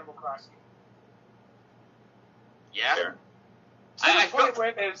go with Animal Crossing. Yeah. Fair. To the point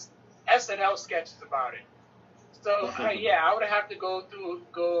where there's SNL sketches about it. So yeah, I would have to go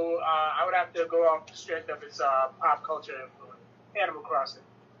off the strength of its pop culture influence. Animal Crossing.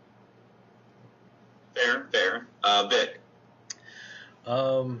 Fair. Vic.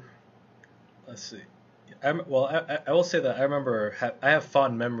 Let's see. I will say that I remember I have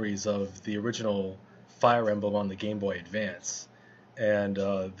fond memories of the original Fire Emblem on the Game Boy Advance, and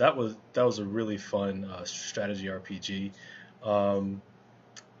that was a really fun strategy RPG.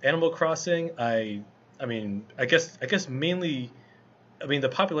 Animal Crossing, I guess mainly, the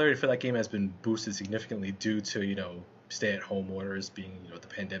popularity for that game has been boosted significantly due to stay-at-home orders being the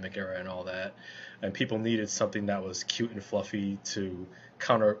pandemic era and all that, and people needed something that was cute and fluffy to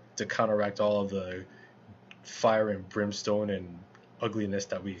counteract all of the fire and brimstone and ugliness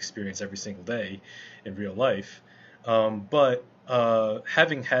that we experience every single day in real life. But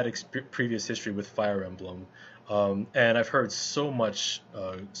having had previous history with Fire Emblem, and I've heard so much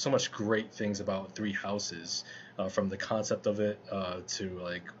great things about Three Houses, from the concept of it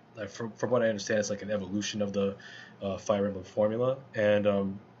to from what I understand, it's like an evolution of the Fire Emblem formula,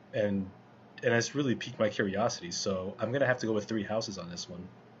 and it's really piqued my curiosity. So I'm gonna have to go with Three Houses on this one.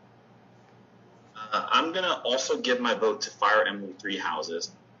 I'm going to also give my vote to Fire Emblem Three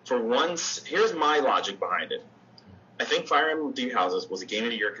Houses. For once, here's my logic behind it. I think Fire Emblem Three Houses was a Game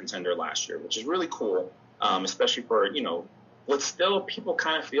of the Year contender last year, which is really cool, especially for, what still people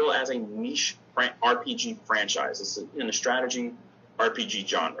kind of feel as a niche RPG franchise. It's in the strategy RPG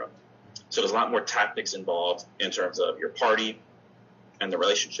genre. So there's a lot more tactics involved in terms of your party and the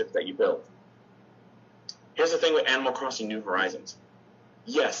relationships that you build. Here's the thing with Animal Crossing New Horizons.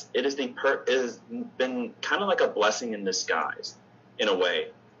 Yes, it has been kind of like a blessing in disguise, in a way,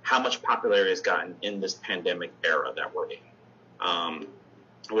 how much popularity it's gotten in this pandemic era that we're in.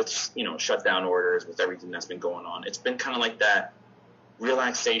 With shutdown orders, with everything that's been going on, it's been kind of like that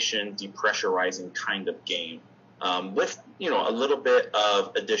relaxation, depressurizing kind of game, with a little bit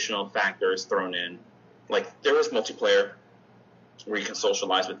of additional factors thrown in. Like there is multiplayer where you can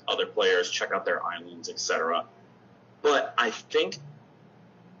socialize with other players, check out their islands, etc. But I think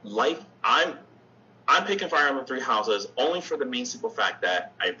I'm picking Fire Emblem Three Houses only for the main simple fact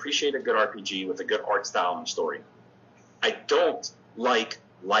that I appreciate a good RPG with a good art style and story. I don't like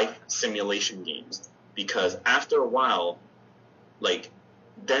life simulation games because after a while,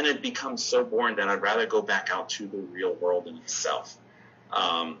 then it becomes so boring that I'd rather go back out to the real world in itself.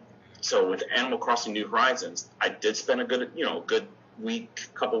 So with Animal Crossing New Horizons, I did spend a good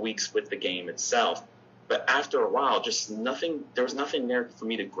couple weeks with the game itself. But after a while, there was nothing there for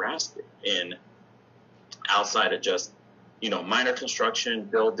me to grasp it in outside of just, minor construction,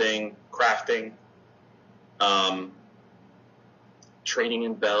 building, crafting, trading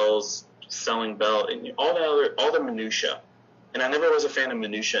in bells, selling bells, and all the minutia. And I never was a fan of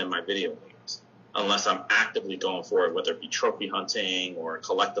minutia in my video games, unless I'm actively going for it, whether it be trophy hunting or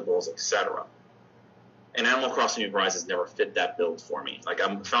collectibles, etc. And Animal Crossing New Horizons never fit that build for me. I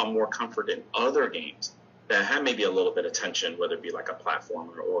found more comfort in other games that had maybe a little bit of tension, whether it be like a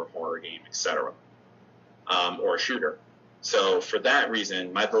platformer or a horror game, etc., or a shooter. So for that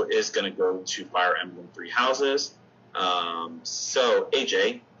reason, my vote is going to go to Fire Emblem Three Houses. So,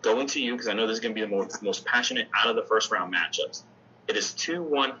 AJ, going to you, because I know this is going to be the most passionate out of the first round matchups. It is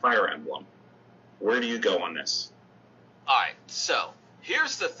 2-1 Fire Emblem. Where do you go on this? All right, so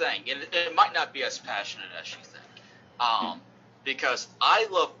here's the thing, and it might not be as passionate as you think, because I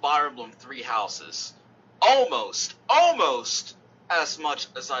love Fire Emblem Three Houses almost as much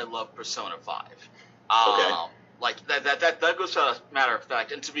as I love Persona 5. Okay. Like that goes to a matter of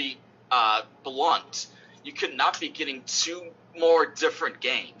fact, and to be blunt, you could not be getting two more different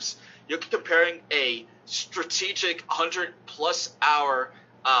games. You're comparing a strategic 100+ hour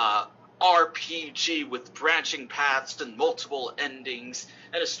RPG with branching paths and multiple endings,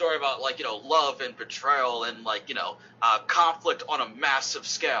 and a story about love and betrayal and conflict on a massive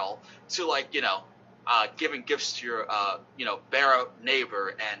scale, to giving gifts to your bear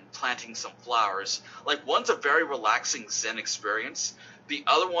neighbor and planting some flowers. Like, one's a very relaxing Zen experience. The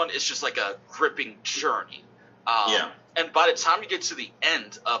other one is just like a gripping journey. And by the time you get to the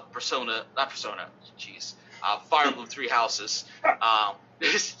end of Fire Emblem Three Houses,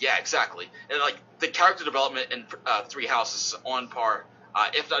 yeah, exactly. And the character development in Three Houses is on par,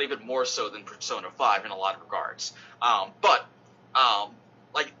 if not even more so than Persona 5 in a lot of regards.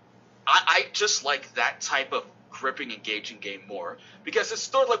 I just like that type of gripping, engaging game more, because it's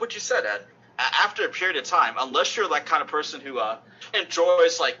sort of like what you said, Ed. After a period of time, unless you're that kind of person who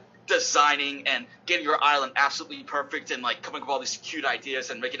enjoys designing and getting your island absolutely perfect and coming up with all these cute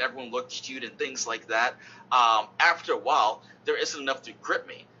ideas and making everyone look cute and things like that, after a while there isn't enough to grip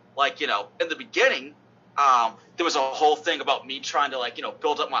me. In the beginning, there was a whole thing about me trying to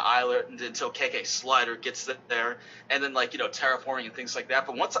build up my island until KK Slider gets there, and then terraforming and things like that.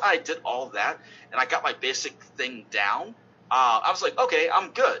 But once I did all that and I got my basic thing down, I was like, okay,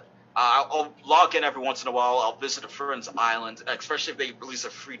 I'm good. I'll log in every once in a while. I'll visit a friend's island, especially if they release a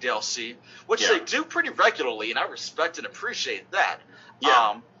free DLC, which they do pretty regularly, and I respect and appreciate that.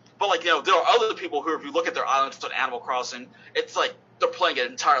 Yeah. But there are other people who, if you look at their islands on Animal Crossing, it's like they're playing an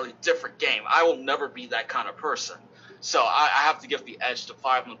entirely different game. I will never be that kind of person. So I have to give the edge to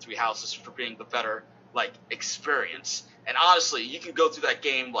Fire Emblem Three Houses for being the better experience. And honestly, you can go through that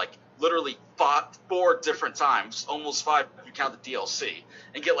game literally 4 different times, almost 5 if you count the DLC,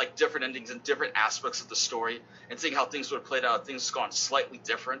 and get different endings and different aspects of the story, and seeing how things would have played out, things gone slightly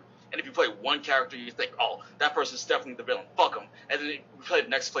different. And if you play one character, you think, oh, that person's definitely the villain, fuck them. And then you play the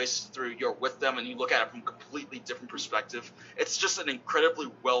next place through, you're with them, and you look at it from a completely different perspective. It's just an incredibly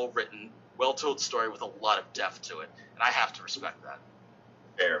well-written, well-told story with a lot of depth to it, and I have to respect that.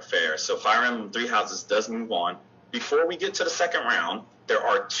 Fair. So Fire Emblem Three Houses does move on. Before we get to the second round, there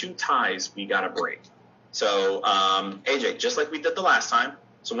are 2 ties we got to break. So, AJ, just like we did the last time,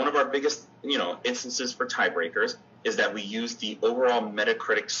 so one of our biggest, instances for tiebreakers is that we use the overall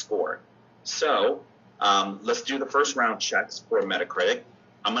Metacritic score. So, let's do the first round checks for Metacritic.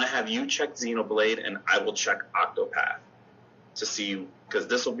 I'm going to have you check Xenoblade, and I will check Octopath to see, because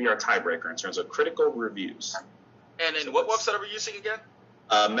this will be our tiebreaker in terms of critical reviews. And then what website are we using again?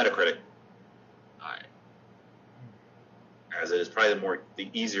 Metacritic. All right. As it is probably the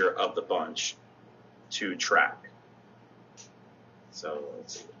easier of the bunch to track. So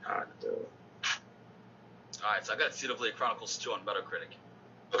let's see. Octo. All right, so I got Xenoblade Chronicles 2 on Metacritic.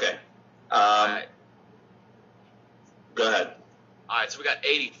 Okay. All right. Go ahead. All right, so we got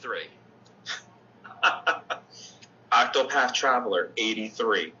 83. Octopath Traveler,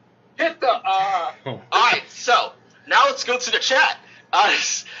 83. Hit the All right, so now let's go to the chat.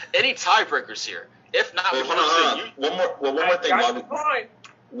 Any tiebreakers here? If not, Wait, hold on. One more thing.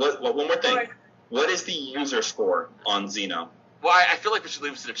 One more thing. What is the user score on Xeno? Well, I feel like we should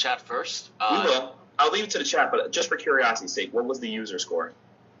leave it to the chat first. We will. I'll leave it to the chat, but just for curiosity's sake, what was the user score?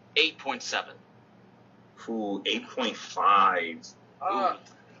 8.7. Ooh, 8.5.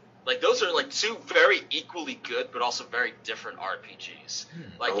 Those are 2 very equally good, but also very different RPGs.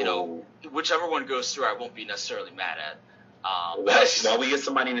 Whichever one goes through, I won't be necessarily mad at. While we get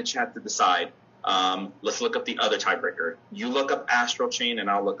somebody in the chat to decide, let's look up the other tiebreaker. You look up Astral Chain, and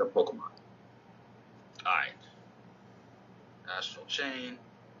I'll look up Pokemon. All right. Astral Chain,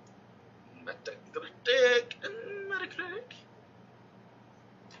 Metacritic.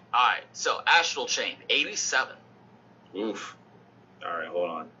 All right, so Astral Chain, 87. Oof. All right, hold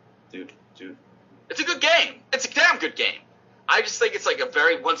on, dude. It's a good game. It's a damn good game. I just think it's a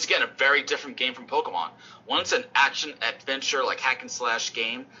very different game from Pokemon. One's an action adventure, hack and slash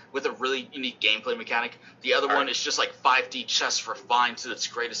game with a really unique gameplay mechanic. The other one is just 5D chess refined to its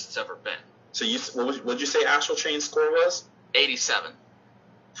greatest it's ever been. So what would you say Astral Chain's score was? 87.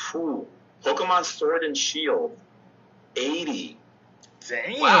 Phew. Pokemon Sword and Shield, 80.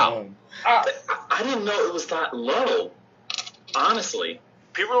 Damn. Wow. I I didn't know it was that low. Honestly.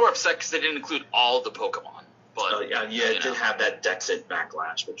 People were upset because they didn't include all the Pokemon. But it did have that Dexit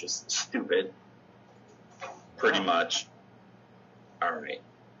backlash, which is stupid. Pretty much. All right.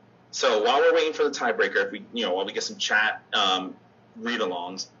 So while we're waiting for the tiebreaker, while we get some chat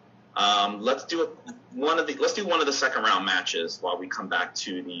read-alongs, let's do one of the second round matches while we come back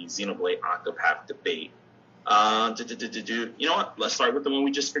to the Xenoblade Octopath debate. You know what? Let's start with the one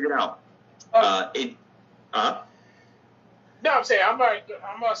we just figured out. No, I'm saying I'm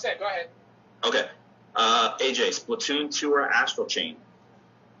all set. Go ahead. Okay. AJ, Splatoon 2 or Astral Chain?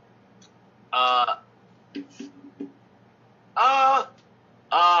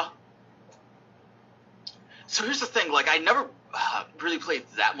 So here's the thing. Like, I never really played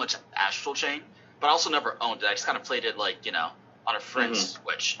that much Astral Chain, but I also never owned it. I just kind of played it, like, on a friend's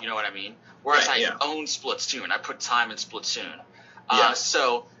Switch. You know what I mean? Whereas I own Splatoon. I put time in Splatoon.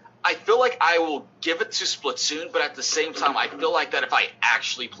 So I feel like I will give it to Splatoon, but at the same time, I feel like that if I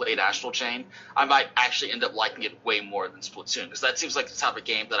actually played Astral Chain, I might actually end up liking it way more than Splatoon, because that seems like the type of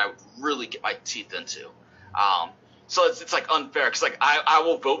game that I would really get my teeth into. So it's like unfair, because like I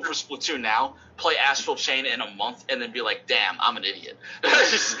will vote for Splatoon now, play Astral Chain in a month, and then be like, damn, I'm an idiot.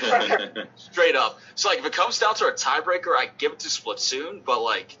 Just straight up. So like if it comes down to a tiebreaker, I give it to Splatoon, but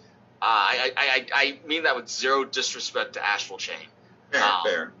like I mean that with zero disrespect to Astral Chain.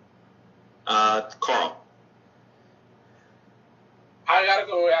 Fair. Carl. I gotta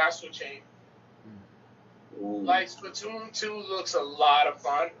go with Astral Chain. Ooh. Like, Splatoon 2 looks a lot of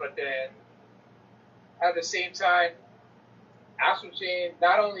fun, but then at the same time, Astral Chain,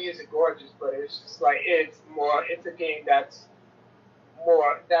 not only is it gorgeous, but it's just like it's a game that's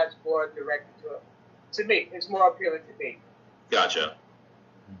more directed to me. It's more appealing to me. Gotcha.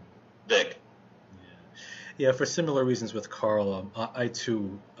 Vic. Yeah, for similar reasons with Carl, I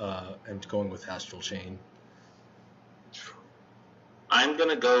too am going with Astral Chain. I'm going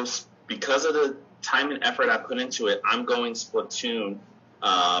to go, because of the time and effort I put into it, I'm going Splatoon,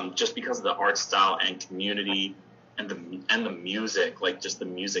 just because of the art style and community and the music. Like, just the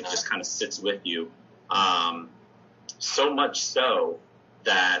music just kind of sits with you. So much so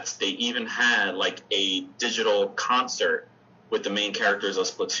that they even had like a digital concert with the main characters of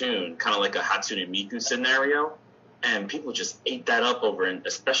Splatoon, kind of like a Hatsune Miku scenario, and people just ate that up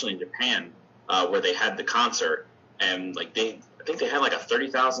especially in Japan, where they had the concert, and like I think they had like a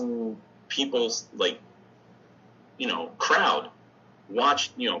 30,000 people's crowd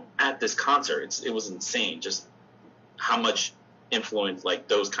watched at this concert. It was insane, just how much influence like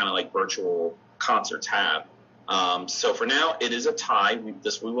those kind of like virtual concerts have. So for now, it is a tie. We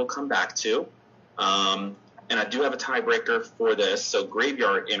will come back to. And I do have a tiebreaker for this. So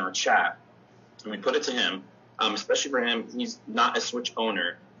Graveyard in our chat, and we put it to him, especially for him. He's not a Switch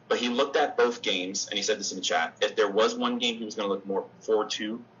owner, but he looked at both games, and he said this in the chat. If there was one game he was going to look more forward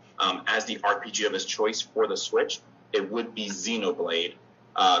to as the RPG of his choice for the Switch, it would be Xenoblade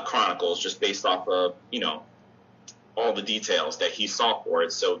Chronicles, just based off of, all the details that he saw for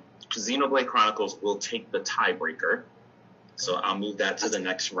it. So Xenoblade Chronicles will take the tiebreaker. So I'll move that to the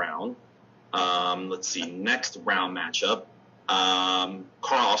next round. Let's see, next round matchup. Carl,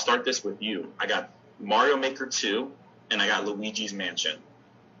 I'll start this with you. I got Mario Maker 2, and I got Luigi's Mansion.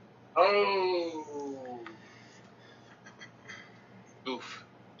 Oh. Oof.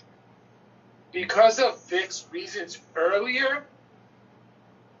 Because of Vic's reasons earlier,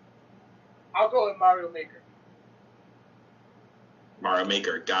 I'll go with Mario Maker. Mario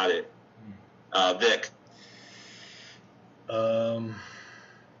Maker, got it. Vic.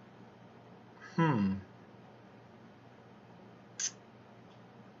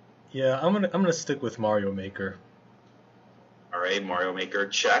 Yeah, I'm gonna stick with Mario Maker. All right, Mario Maker,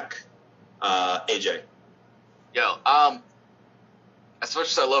 check. AJ. Yo, as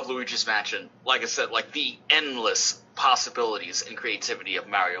much as I love Luigi's Mansion, like I said, like the endless possibilities and creativity of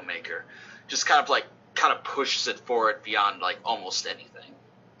Mario Maker just kind of pushes it forward beyond like almost anything.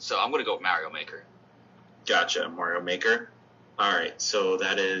 So I'm gonna go with Mario Maker. Gotcha, Mario Maker. All right, so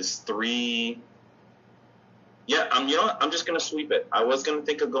that is 3. Yeah, you know what? I'm just gonna sweep it. I was gonna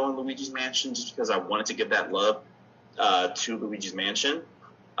think of going Luigi's Mansion just because I wanted to give that love to Luigi's Mansion,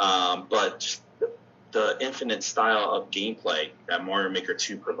 but just the infinite style of gameplay that Mario Maker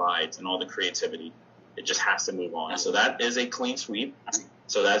 2 provides and all the creativity, it just has to move on. So that is a clean sweep.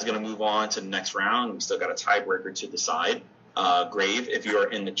 So that's going to move on to the next round. We still got a tiebreaker to decide. Grave, if you are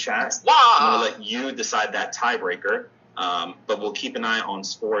in the chat, I'm going to let you decide that tiebreaker, but we'll keep an eye on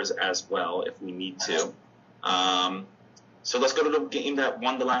scores as well if we need to. So let's go to the game that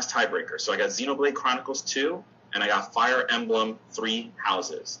won the last tiebreaker. So I got Xenoblade Chronicles 2, and I got Fire Emblem 3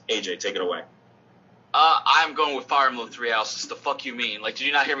 Houses. AJ, take it away. I'm going with Fire Emblem Three Houses. The fuck you mean? Like, did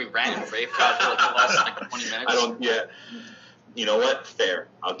you not hear me rant and rave about for like the last 20 minutes? I don't. Yeah. You know what? Fair.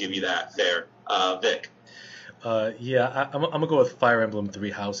 I'll give you that. Fair. Vic. I'm gonna go with Fire Emblem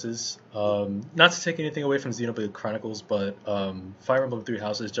Three Houses. Not to take anything away from Xenoblade Chronicles, but Fire Emblem Three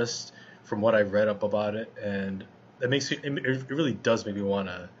Houses, just from what I read up about it, and it really does make me want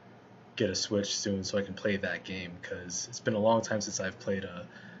to get a Switch soon so I can play that game, because it's been a long time since I've played a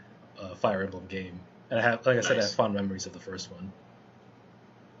Fire Emblem game, and I have, like I said, I have fond memories of the first one.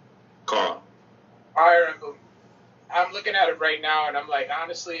 Carl. Fire Emblem. I'm looking at it right now, and I'm like,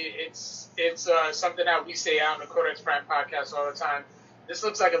 honestly, it's something that we say out on the Codex Prime podcast all the time. This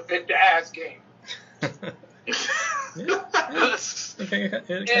looks like a big-ass game. And I'm just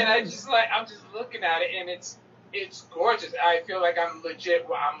looking at it, and it's gorgeous. I feel like I'm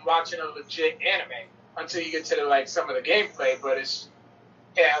watching a legit anime until you get to some of the gameplay, but it's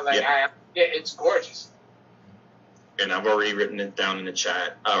gorgeous. And I've already written it down in the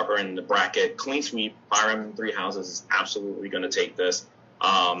chat or in the bracket. Clean sweep. Fire Emblem Three Houses is absolutely going to take this.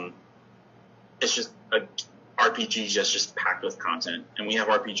 It's just RPGs just packed with content, and we have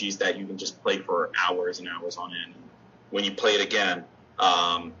RPGs that you can just play for hours and hours on end. When you play it again,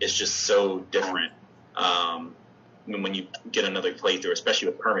 it's just so different. When you get another playthrough, especially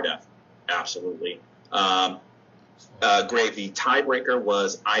with permadeath, absolutely. Grave, the tiebreaker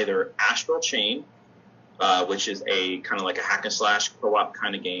was either Astral Chain, which is a kind of like a hack and slash co-op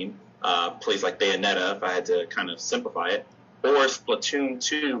kind of game, plays like Bayonetta if I had to kind of simplify it, or Splatoon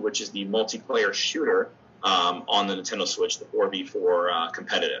 2, which is the multiplayer shooter on the Nintendo Switch, the 4v4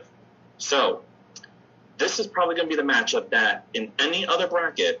 competitive. So this is probably going to be the matchup that in any other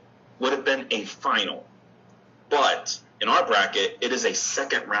bracket would have been a final. But in our bracket, it is a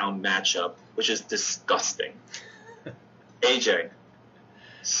second round matchup, which is disgusting. AJ,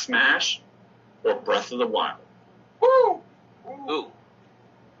 Smash or Breath of the Wild? Woo! Ooh.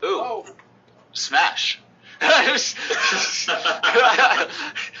 Oh. Smash. I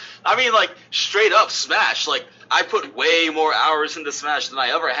mean, straight up Smash. I put way more hours into Smash than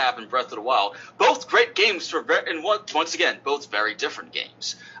I ever have in Breath of the Wild. Both great games, and once again, both very different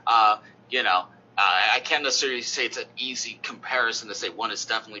games. I can't necessarily say it's an easy comparison to say one is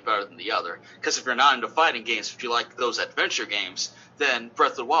definitely better than the other. Because if you're not into fighting games, if you like those adventure games, then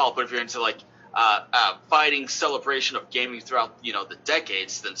Breath of the Wild. But if you're into fighting celebration of gaming throughout the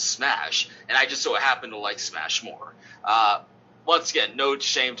decades, then Smash. And I just so happen to like Smash more. Once again, no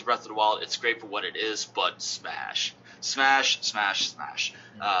shame to Breath of the Wild. It's great for what it is, but Smash. Smash, smash, smash.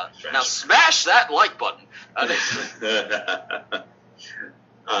 Now smash that like button.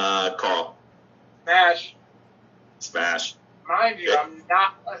 Carl. Smash. Mind you,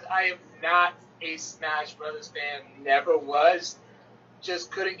 I am not a Smash Brothers fan. Never was.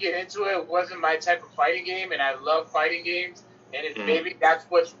 Just couldn't get into it. It wasn't my type of fighting game, and I love fighting games. And maybe that's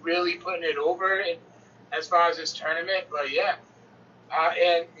what's really putting it over as far as this tournament. But yeah.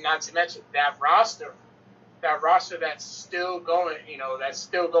 And not to mention that roster that's still going, that's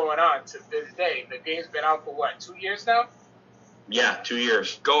still going on to this day. The game's been out for 2 years now? Yeah, 2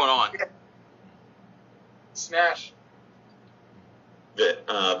 years. Going on. Yeah. Smash. Vic.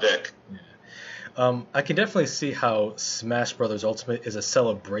 I can definitely see how Smash Brothers Ultimate is a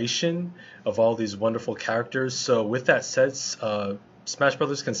celebration of all these wonderful characters. So with that said, Smash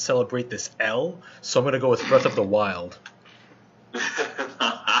Brothers can celebrate this L. So I'm going to go with Breath of the Wild.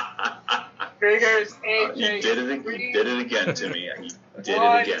 Figures, you did it again to me. You did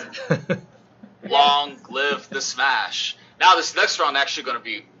it again. Long live the Smash. Now this next round actually going to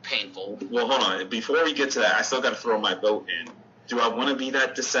be painful. Well, hold on. Before we get to that, I still got to throw my vote in. Do I want to be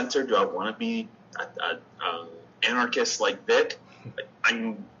that dissenter? Do I want to be an anarchist like Vic?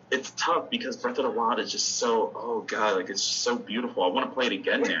 It's tough because Breath of the Wild is just so, oh God, it's just so beautiful. I want to play it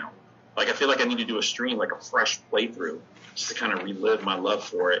again now. I feel like I need to do a stream, a fresh playthrough, just to kind of relive my love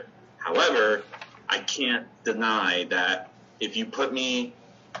for it. However, I can't deny that if you put me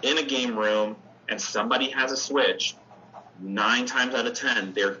in a game room and somebody has a Switch, 9 times out of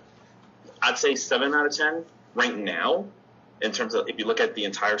 10, I'd say 7 out of 10 right now, in terms of if you look at the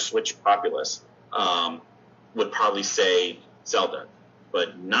entire Switch populace, would probably say Zelda.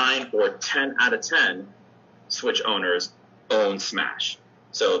 But 9 or 10 out of 10 Switch owners own Smash.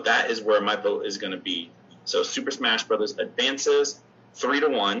 So that is where my vote is going to be. So Super Smash Bros. Advances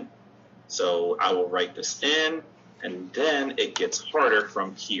 3-1. So I will write this in, and then it gets harder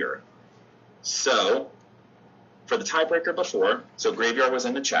from here. So for the tiebreaker before, so Graveyard was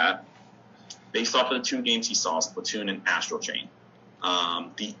in the chat. Based off of the 2 games he saw, Splatoon and Astral Chain.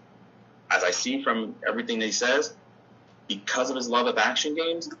 As I see from everything that he says, because of his love of action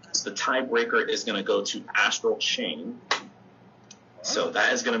games, the tiebreaker is going to go to Astral Chain. So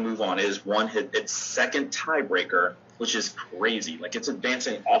that is going to move on. It is its second tiebreaker, which is crazy. Like, it's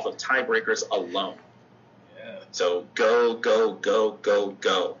advancing off of tiebreakers alone. Yeah. So go, go, go, go,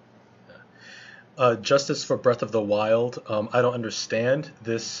 go. Justice for Breath of the Wild. I don't understand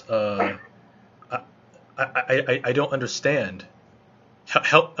this. I don't understand.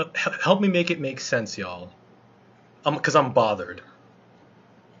 Help me make it make sense, y'all. Because I'm bothered.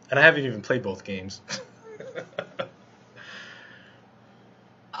 And I haven't even played both games.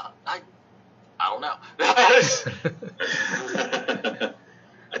 I don't know.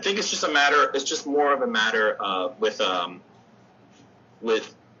 I think it's just more of a matter with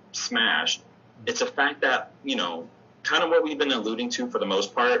Smash. It's a fact that, kind of what we've been alluding to for the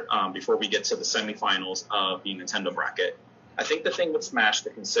most part before we get to the semifinals of the Nintendo bracket. I think the thing with Smash to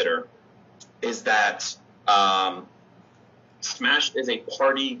consider is that Smash is a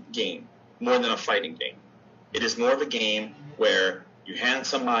party game more than a fighting game. It is more of a game where you hand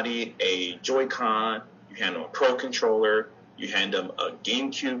somebody a Joy-Con, you hand them a Pro Controller, you hand them a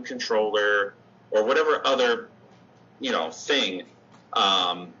GameCube controller, or whatever other, thing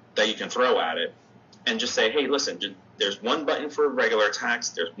that you can throw at it, and just say, hey, listen, there's one button for regular attacks,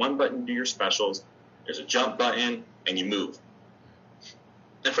 there's one button to do your specials, there's a jump button, and you move.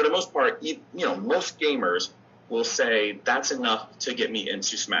 And for the most part, most gamers will say that's enough to get me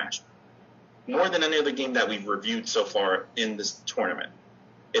into Smash. More than any other game that we've reviewed so far in this tournament.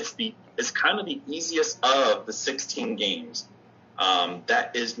 It's kind of the easiest of the 16 games.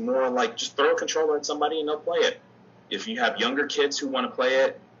 That is more like just throw a controller at somebody and they'll play it. If you have younger kids who want to play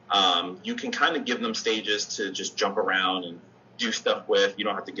it, you can kind of give them stages to just jump around and do stuff with. You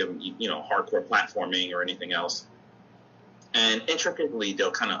don't have to give them, hardcore platforming or anything else. And intricately,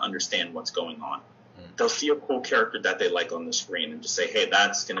 they'll kind of understand what's going on. They'll see a cool character that they like on the screen and just say, hey,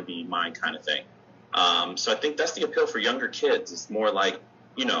 that's going to be my kind of thing. So I think that's the appeal for younger kids. It's more like,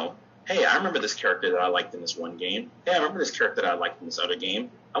 hey, I remember this character that I liked in this one game. Hey, I remember this character that I liked in this other game.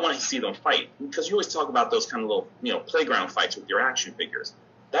 I want to see them fight. Because you always talk about those kind of little, playground fights with your action figures.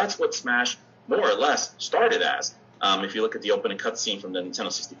 That's what Smash, more or less, started as. If you look at the opening cutscene from the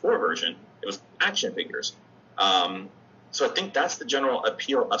Nintendo 64 version, it was action figures. So I think that's the general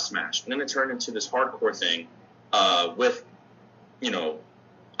appeal of Smash. And then it turned into this hardcore thing with,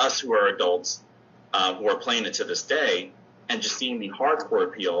 us who are adults who are playing it to this day and just seeing the hardcore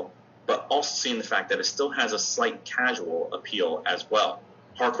appeal, but also seeing the fact that it still has a slight casual appeal as well.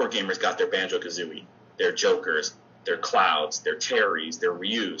 Hardcore gamers got their Banjo-Kazooie, their Jokers, their Clouds, their Terrys, their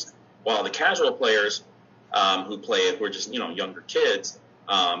Ryus. While the casual players who play it who are just, younger kids,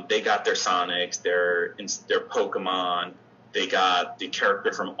 they got their Sonics, their Pokemon. They got the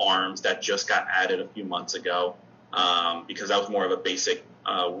character from ARMS that just got added a few months ago because that was more of a basic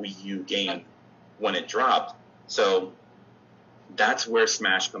Wii U game when it dropped. So that's where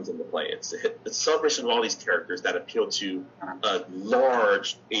Smash comes into play. It's a celebration of all these characters that appeal to a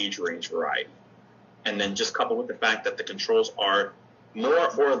large age range variety. And then just coupled with the fact that the controls are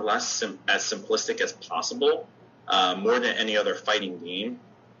more or less as simplistic as possible, more than any other fighting game.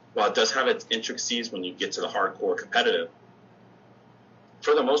 While it does have its intricacies when you get to the hardcore competitive,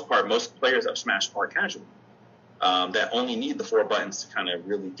 for the most part, most players of Smash are casual. That only need the 4 buttons to kind of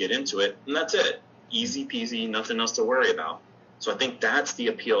really get into it, and that's it. Easy peasy, nothing else to worry about. So I think that's the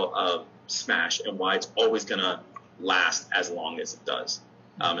appeal of Smash and why it's always going to last as long as it does,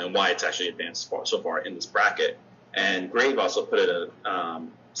 and why it's actually advanced so far in this bracket. And Grave also put it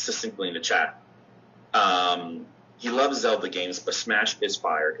succinctly in the chat. He loves Zelda games, but Smash is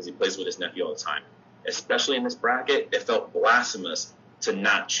fire because he plays with his nephew all the time. Especially in this bracket, it felt blasphemous to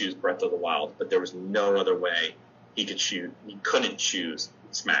not choose Breath of the Wild, but there was no other way he couldn't choose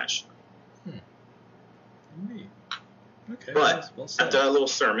Smash. Neat. Okay. But after a little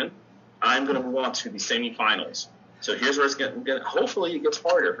sermon, I'm going to move on to the semifinals. So here's where it's going to hopefully it gets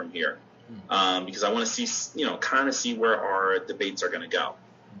harder from here, because I want to see, kind of see where our debates are going to go.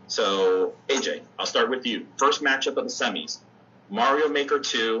 So AJ, I'll start with you. First matchup of the semis: Mario Maker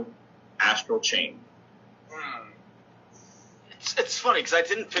 2, Astral Chain. It's funny because I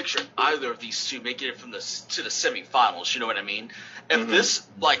didn't picture either of these two making it to the semifinals. You know what I mean? If this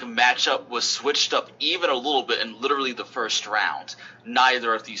matchup was switched up even a little bit in literally the first round,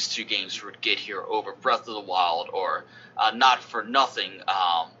 neither of these two games would get here over Breath of the Wild or not for nothing,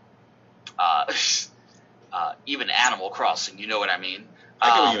 even Animal Crossing. You know what I mean?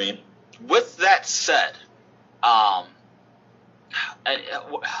 I get what you mean. With that said,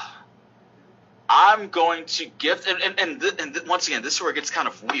 I'm going to give, and once again, this is where it gets kind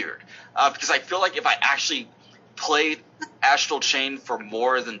of weird, because I feel like if I actually played Astral Chain for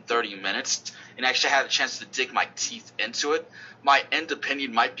more than 30 minutes and actually had a chance to dig my teeth into it, my end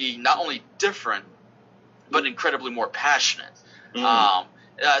opinion might be not only different, but incredibly more passionate.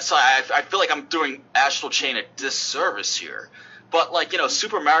 So I feel like I'm doing Astral Chain a disservice here. But, like,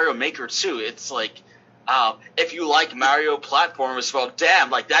 Super Mario Maker 2, it's like, if you like Mario platformers, well, damn,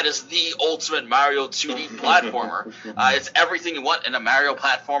 like, that is the ultimate Mario 2D platformer. It's everything you want in a Mario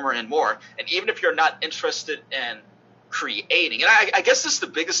platformer and more. And even if you're not interested in creating, and I guess this is the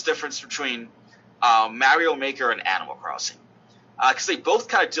biggest difference between Mario Maker and Animal Crossing. Because they both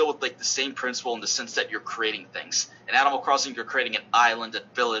kind of deal with, like, the same principle in the sense that you're creating things. In Animal Crossing, you're creating an island, a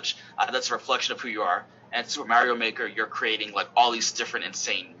village, that's a reflection of who you are. And Super Mario Maker, you're creating, like, all these different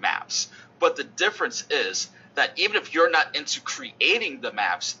insane maps. But the difference is that even if you're not into creating the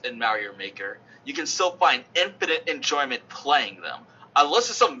maps in Mario Maker, you can still find infinite enjoyment playing them. Unless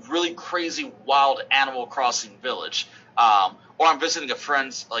it's some really crazy, wild Animal Crossing village, or I'm visiting a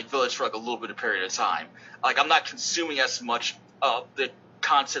friend's, like, village for, like, a little bit of period of time. Like, I'm not consuming as much of the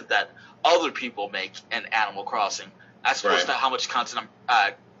content that other people make in Animal Crossing as opposed to how much content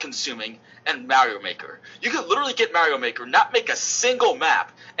I'm consuming in Mario Maker. You can literally get Mario Maker, not make a single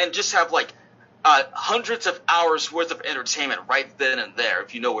map, and just have, like, hundreds of hours worth of entertainment right then and there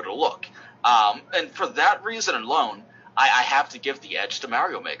if you know where to look. And for that reason alone, I have to give the edge to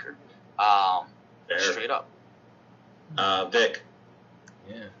Mario Maker. Straight up. Vic.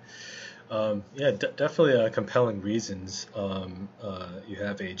 Yeah. Definitely compelling reasons you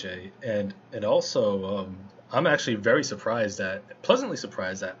have, AJ, and also I'm actually pleasantly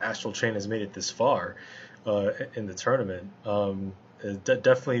surprised that Astral Chain has made it this far in the tournament.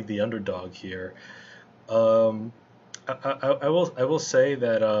 Definitely the underdog here. I will say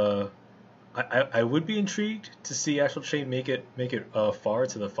that I would be intrigued to see Astral Chain make it far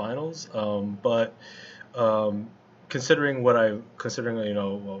to the finals, but considering what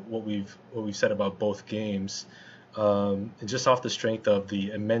we've said about both games, and just off the strength of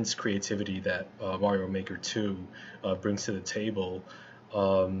the immense creativity that Mario Maker 2 brings to the table,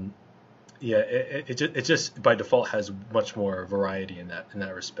 it just by default has much more variety in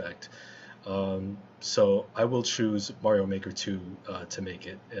that respect. So I will choose Mario Maker 2 to make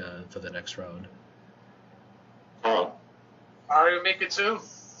it for the next round. Oh, Mario Maker 2.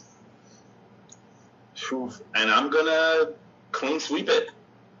 And I'm gonna clean sweep it.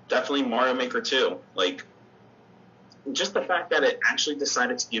 Definitely Mario Maker 2. Like, just the fact that it actually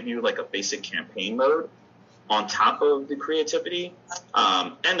decided to give you, like, a basic campaign mode on top of the creativity,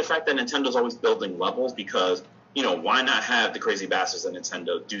 and the fact that Nintendo's always building levels, because, why not have the crazy bastards of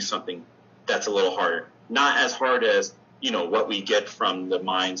Nintendo do something that's a little harder? Not as hard as, what we get from the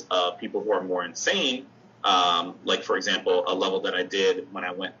minds of people who are more insane. Like, for example, a level that I did when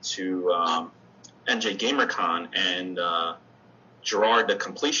I went to NJ GamerCon, and Gerard the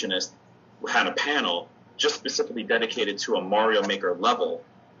Completionist had a panel just specifically dedicated to a Mario Maker level,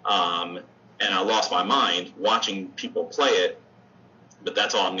 and I lost my mind watching people play it, but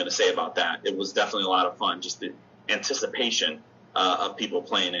that's all I'm going to say about that. It was definitely a lot of fun, just the anticipation of people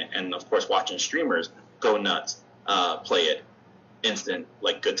playing it, and of course watching streamers go nuts, play it, instant,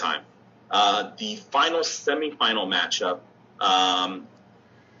 like, good time. The final semi-final matchup, AJ's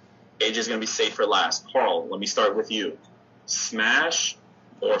going to be safe for last. Carl, let me start with you. Smash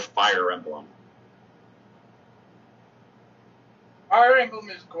or Fire Emblem? Fire Emblem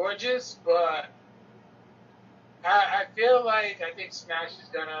is gorgeous, but I feel like I think Smash is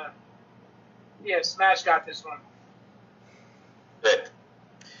gonna. Yeah, Smash got this one.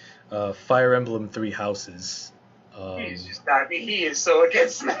 Fire Emblem Three Houses. He's just not. He is so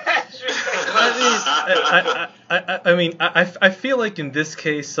against Smash. I feel like in this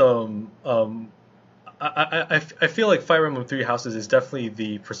case, I feel like Fire Emblem Three Houses is definitely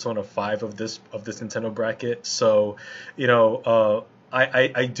the Persona 5 of this Nintendo bracket. So,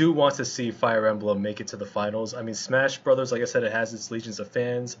 I do want to see Fire Emblem make it to the finals. I mean, Smash Brothers, like I said, it has its legions of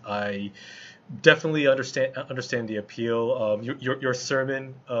fans. I definitely understand the appeal. Your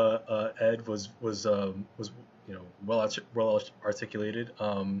sermon, Ed, was well articulated.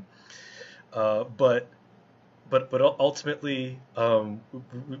 But ultimately,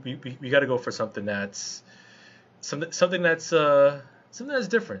 we got to go for something that's different, something that's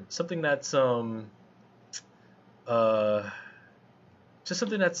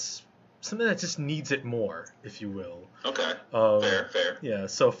something that just needs it more, if you will. Okay. Fair. Yeah.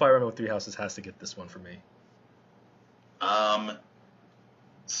 So Fire Emblem Three Houses has to get this one for me.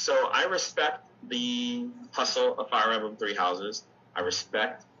 So I respect the hustle of Fire Emblem Three Houses. I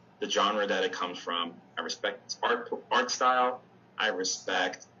respect the genre that it comes from. I respect its art style. I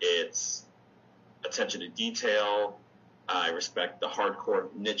respect its attention to detail. I respect the hardcore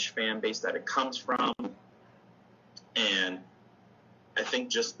niche fan base that it comes from. And I think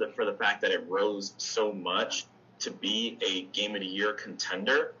just for the fact that it rose so much to be a Game of the Year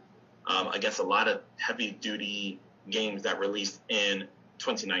contender against a lot of heavy-duty games that released in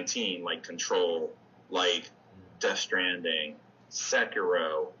 2019, like Control, like Death Stranding,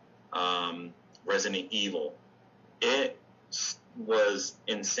 Sekiro, Resident Evil. It was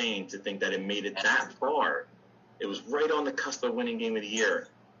insane to think that it made it that far. It was right on the cusp of winning Game of the Year.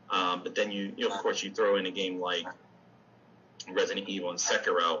 But then of course, you throw in a game like Resident Evil and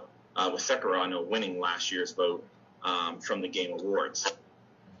Sekiro. With Sekiro, I know winning last year's vote from the Game Awards.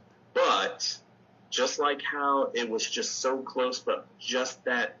 But just like how it was just so close, but just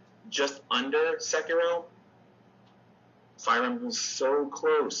under Sekiro, Fire Emblem was so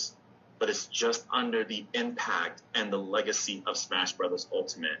close, but it's just under the impact and the legacy of Smash Bros.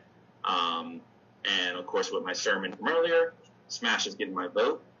 Ultimate. And of course, with my sermon from earlier, Smash is getting my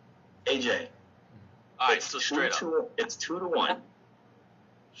vote. AJ. All right, so straight up. It's 2-1.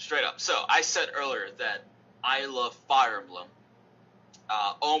 Straight up. So I said earlier that I love Fire Emblem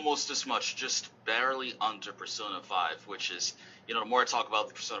almost as much, just barely under Persona 5, which is, the more I talk about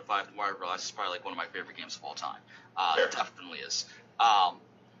the Persona 5, the more I realize it's probably like one of my favorite games of all time. It definitely is.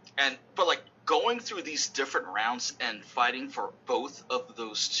 But like going through these different rounds and fighting for both of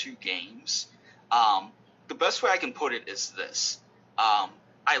those two games, the best way I can put it is this.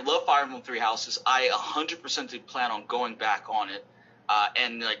 I love Fire Emblem Three Houses. I 100% do plan on going back on it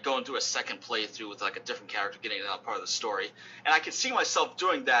and like going through a second playthrough with like a different character, getting another part of the story. And I can see myself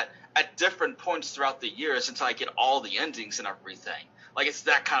doing that at different points throughout the years until I get all the endings and everything. Like it's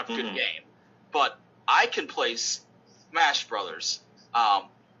that kind of good game. But I can play Smash Brothers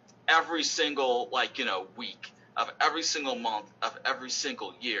every single week of every single month of every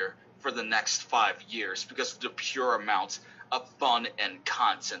single year for the next 5 years because of the pure amount of fun and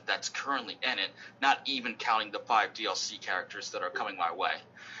content that's currently in it, not even counting the 5 DLC characters that are coming my way.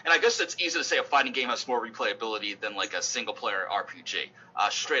 And I guess it's easy to say a fighting game has more replayability than like a single-player RPG.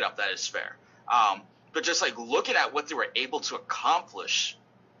 Straight up, that is fair. But just like looking at what they were able to accomplish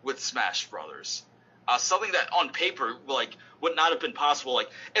with Smash Brothers, something that on paper would not have been possible. Like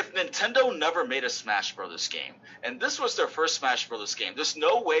if Nintendo never made a Smash Brothers game, and this was their first Smash Brothers game, there's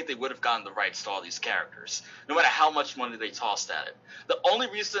no way they would have gotten the rights to all these characters, no matter how much money they tossed at it. The only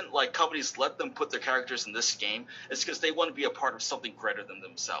reason companies let them put their characters in this game is because they want to be a part of something greater than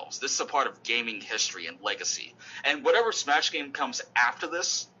themselves. This is a part of gaming history and legacy. And whatever Smash game comes after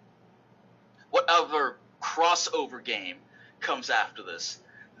this, whatever crossover game comes after this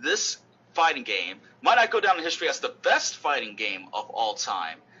fighting game might not go down in history as the best fighting game of all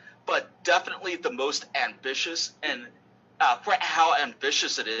time, but definitely the most ambitious. And for how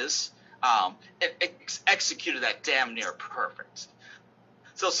ambitious it is, it executed that damn near perfect.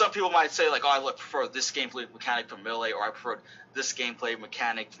 So some people might say I prefer this gameplay mechanic from Melee, or I prefer this gameplay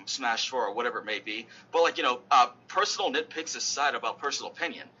mechanic from Smash 4, or whatever it may be. But personal nitpicks aside about personal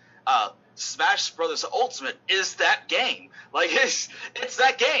opinion, Smash Brothers Ultimate is that game. It's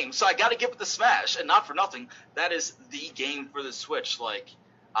that game. So I got to give it the Smash, and not for nothing, that is the game for the Switch.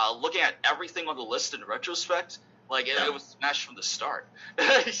 Looking at everything on the list in retrospect, it was Smash from the start.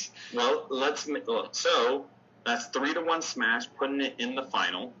 Well, so that's 3-1 Smash, putting it in the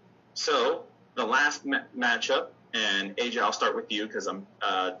final. So the last matchup, and AJ, I'll start with you because I'm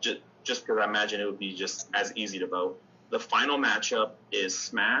just because I imagine it would be just as easy to vote. The final matchup is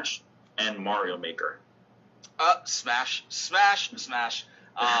Smash and Mario Maker. Smash.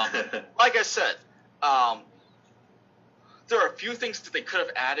 Like I said, there are a few things that they could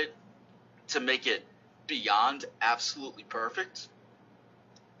have added to make it beyond absolutely perfect.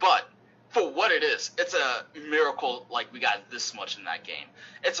 But for what it is, it's a miracle we got this much in that game.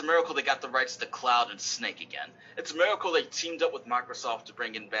 It's a miracle they got the rights to Cloud and Snake again. It's a miracle they teamed up with Microsoft to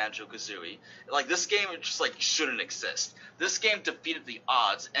bring in Banjo-Kazooie. This game just shouldn't exist. This game defeated the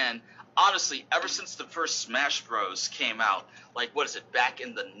odds, and honestly, ever since the first Smash Bros. Came out, back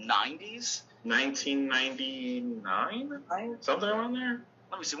in the 90s? 1999? Something around there?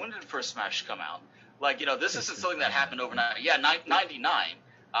 Let me see, when did the first Smash come out? This isn't something that happened overnight. Yeah, 99.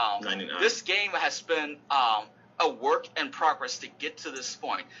 99. This game has been a work in progress to get to this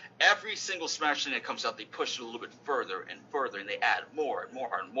point. Every single Smash thing that comes out, they push it a little bit further and further, and they add more and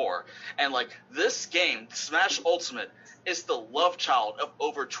more and more. And this game, Smash Ultimate, is the love child of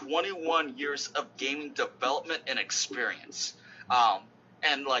over 21 years of gaming development and experience. I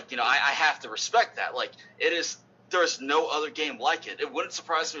have to respect that. There's no other game like it. It wouldn't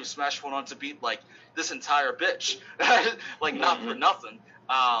surprise me if Smash went on to beat this entire bitch. Not for nothing.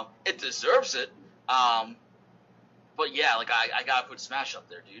 It deserves it. But yeah, like I gotta put Smash up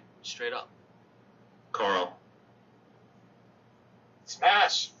there, dude. Straight up. Carl.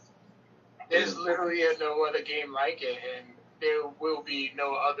 Smash. There's literally no other game like it, and there will be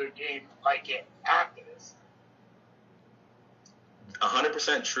no other game like it after this.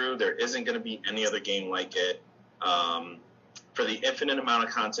 100% true. There isn't going to be any other game like it. For the infinite amount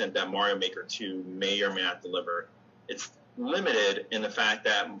of content that Mario Maker 2 may or may not deliver, it's limited in the fact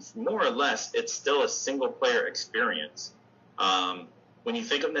that more or less it's still a single-player experience. When you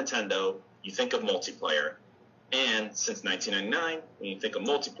think of Nintendo, you think of multiplayer. And since 1999, when you think of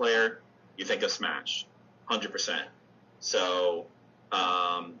multiplayer, you think of Smash. 100%. So,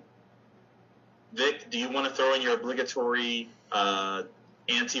 Vic, do you want to throw in your obligatory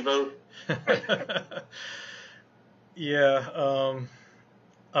anti-vote? Yeah.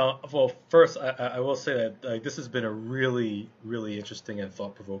 Well, first, I will say that this has been a really, really interesting and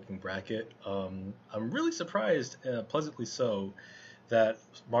thought-provoking bracket. I'm really surprised, pleasantly so, that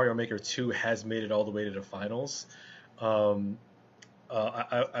Mario Maker 2 has made it all the way to the finals. I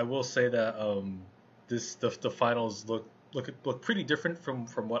will say that the finals look pretty different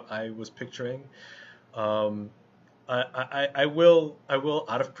from what I was picturing. I will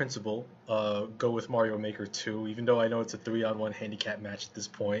out of principle go with Mario Maker 2, even though I know it's a 3-on-1 handicap match at this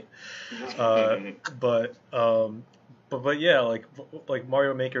point. But yeah, like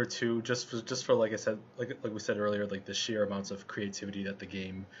Mario Maker 2, just for like I said, like we said earlier, like the sheer amounts of creativity that the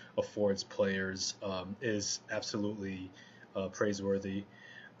game affords players is absolutely praiseworthy.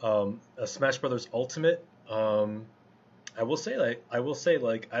 Smash Brothers Ultimate. I will say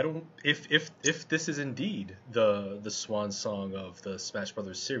I don't if this is indeed the swan song of the Smash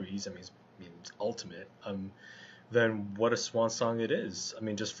Brothers series. I mean it's Ultimate. Then what a swan song it is. I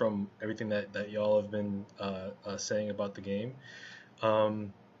mean, just from everything that y'all have been saying about the game. But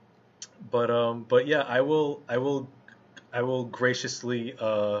yeah, I will graciously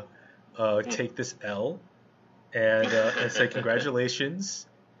take this L and say congratulations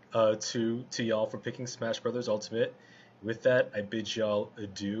to y'all for picking Smash Brothers Ultimate. With that, I bid y'all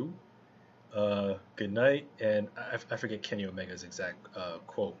adieu. Good night, and I forget Kenny Omega's exact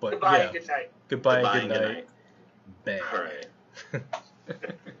quote, but goodbye yeah, and good night. Goodbye and good night. Bang. All right.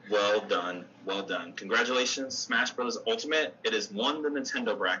 Well done. Congratulations, Smash Bros. Ultimate. It has won the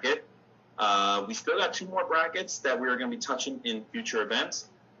Nintendo bracket. We still got 2 more brackets that we are going to be touching in future events.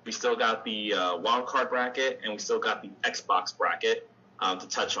 We still got the wild card bracket, and we still got the Xbox bracket to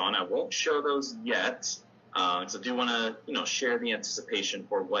touch on. I won't show those yet, so I do want to share the anticipation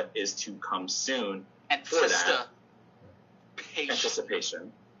for what is to come soon.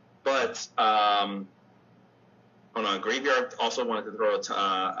 Anticipation. But hold on, Graveyard also wanted to throw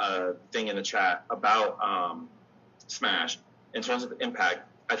a thing in the chat about Smash in terms of impact.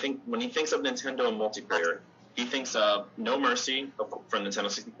 I think when he thinks of Nintendo and multiplayer, he thinks of No Mercy from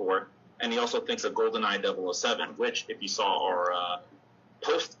Nintendo 64, and he also thinks of GoldenEye 007, which, if you saw our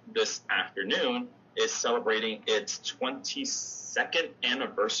post this afternoon, is celebrating its 22nd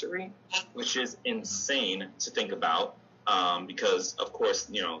anniversary, which is insane to think about, because, of course,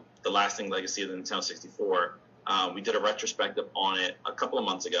 the lasting legacy of the Nintendo 64. We did a retrospective on it a couple of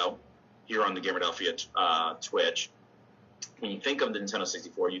months ago here on the Gamerdelphia Twitch. When you think of the Nintendo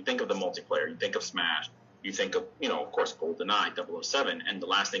 64, you think of the multiplayer, you think of Smash, you think of, of course, GoldenEye 007, and the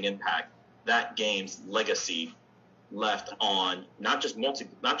lasting impact that game's legacy left on not just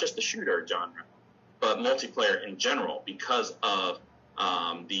the shooter genre, but multiplayer in general, because of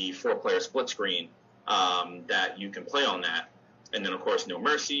the 4-player split screen that you can play on that. And then, of course, No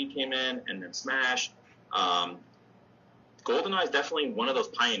Mercy came in, and then Smash. GoldenEye is definitely one of those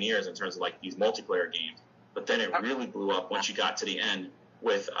pioneers in terms of like these multiplayer games, but then it really blew up once you got to the end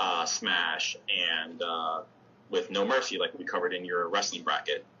with Smash and with No Mercy, like we covered in your wrestling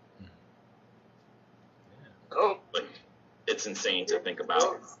bracket. But it's insane to think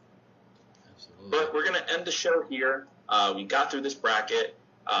about. Absolutely. But we're going to end the show here. We got through this bracket.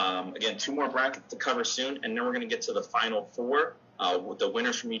 Again, 2 more brackets to cover soon, and then we're going to get to the final 4. The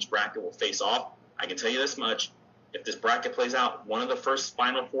winners from each bracket will face off. I can tell you this much. If this bracket plays out, one of the first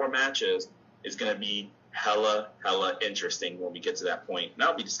final 4 matches is going to be hella interesting when we get to that point. And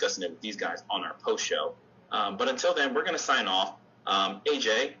I'll be discussing it with these guys on our post show. But until then, we're going to sign off.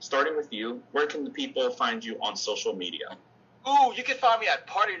 AJ, starting with you, where can the people find you on social media? Ooh, you can find me at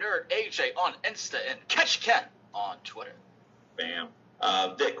Party Nerd AJ on Insta and Catch Ken on Twitter. Bam.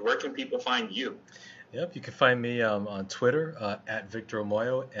 Vic, where can people find you? Yep, you can find me on Twitter at Victor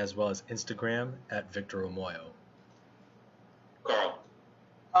Omoyo, as well as Instagram at Victor Omoyo. Carl.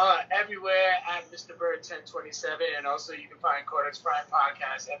 Everywhere at Mr. Bird 1027, and also you can find Codex Prime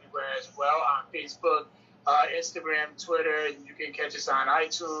Podcast everywhere as well on Facebook, Instagram, Twitter. You can catch us on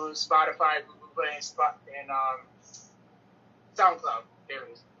iTunes, Spotify, Google Play, and SoundCloud. There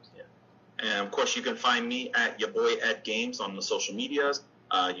it is. Yeah. And of course, you can find me at your boy Ed Games on the social medias.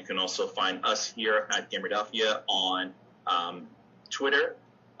 You can also find us here at Gamerdelphia on Twitter,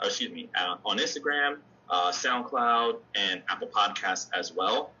 on Instagram, SoundCloud, and Apple Podcasts as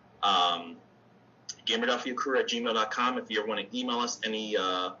well. GamerdelphiaCrew@gmail.com if you ever want to email us any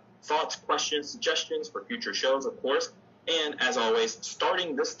thoughts, questions, suggestions for future shows, of course. And as always,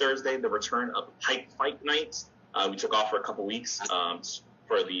 starting this Thursday, the return of Hype Fight Nights. We took off for a couple weeks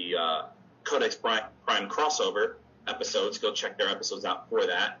for the Codex Prime crossover episodes. Go check their episodes out for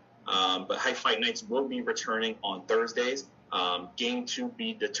that. But Hype Fight Nights will be returning on Thursdays. Game to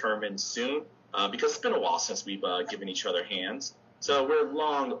be determined soon because it's been a while since we've given each other hands. So we're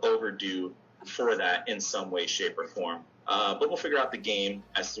long overdue for that in some way, shape, or form. But we'll figure out the game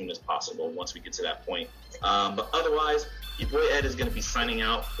as soon as possible once we get to that point. But otherwise, your boy Ed is going to be signing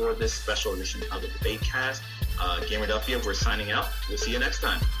out for this special edition of the Debatecast. Gamerdelphia, we're signing out. We'll see you next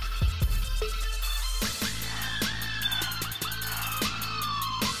time.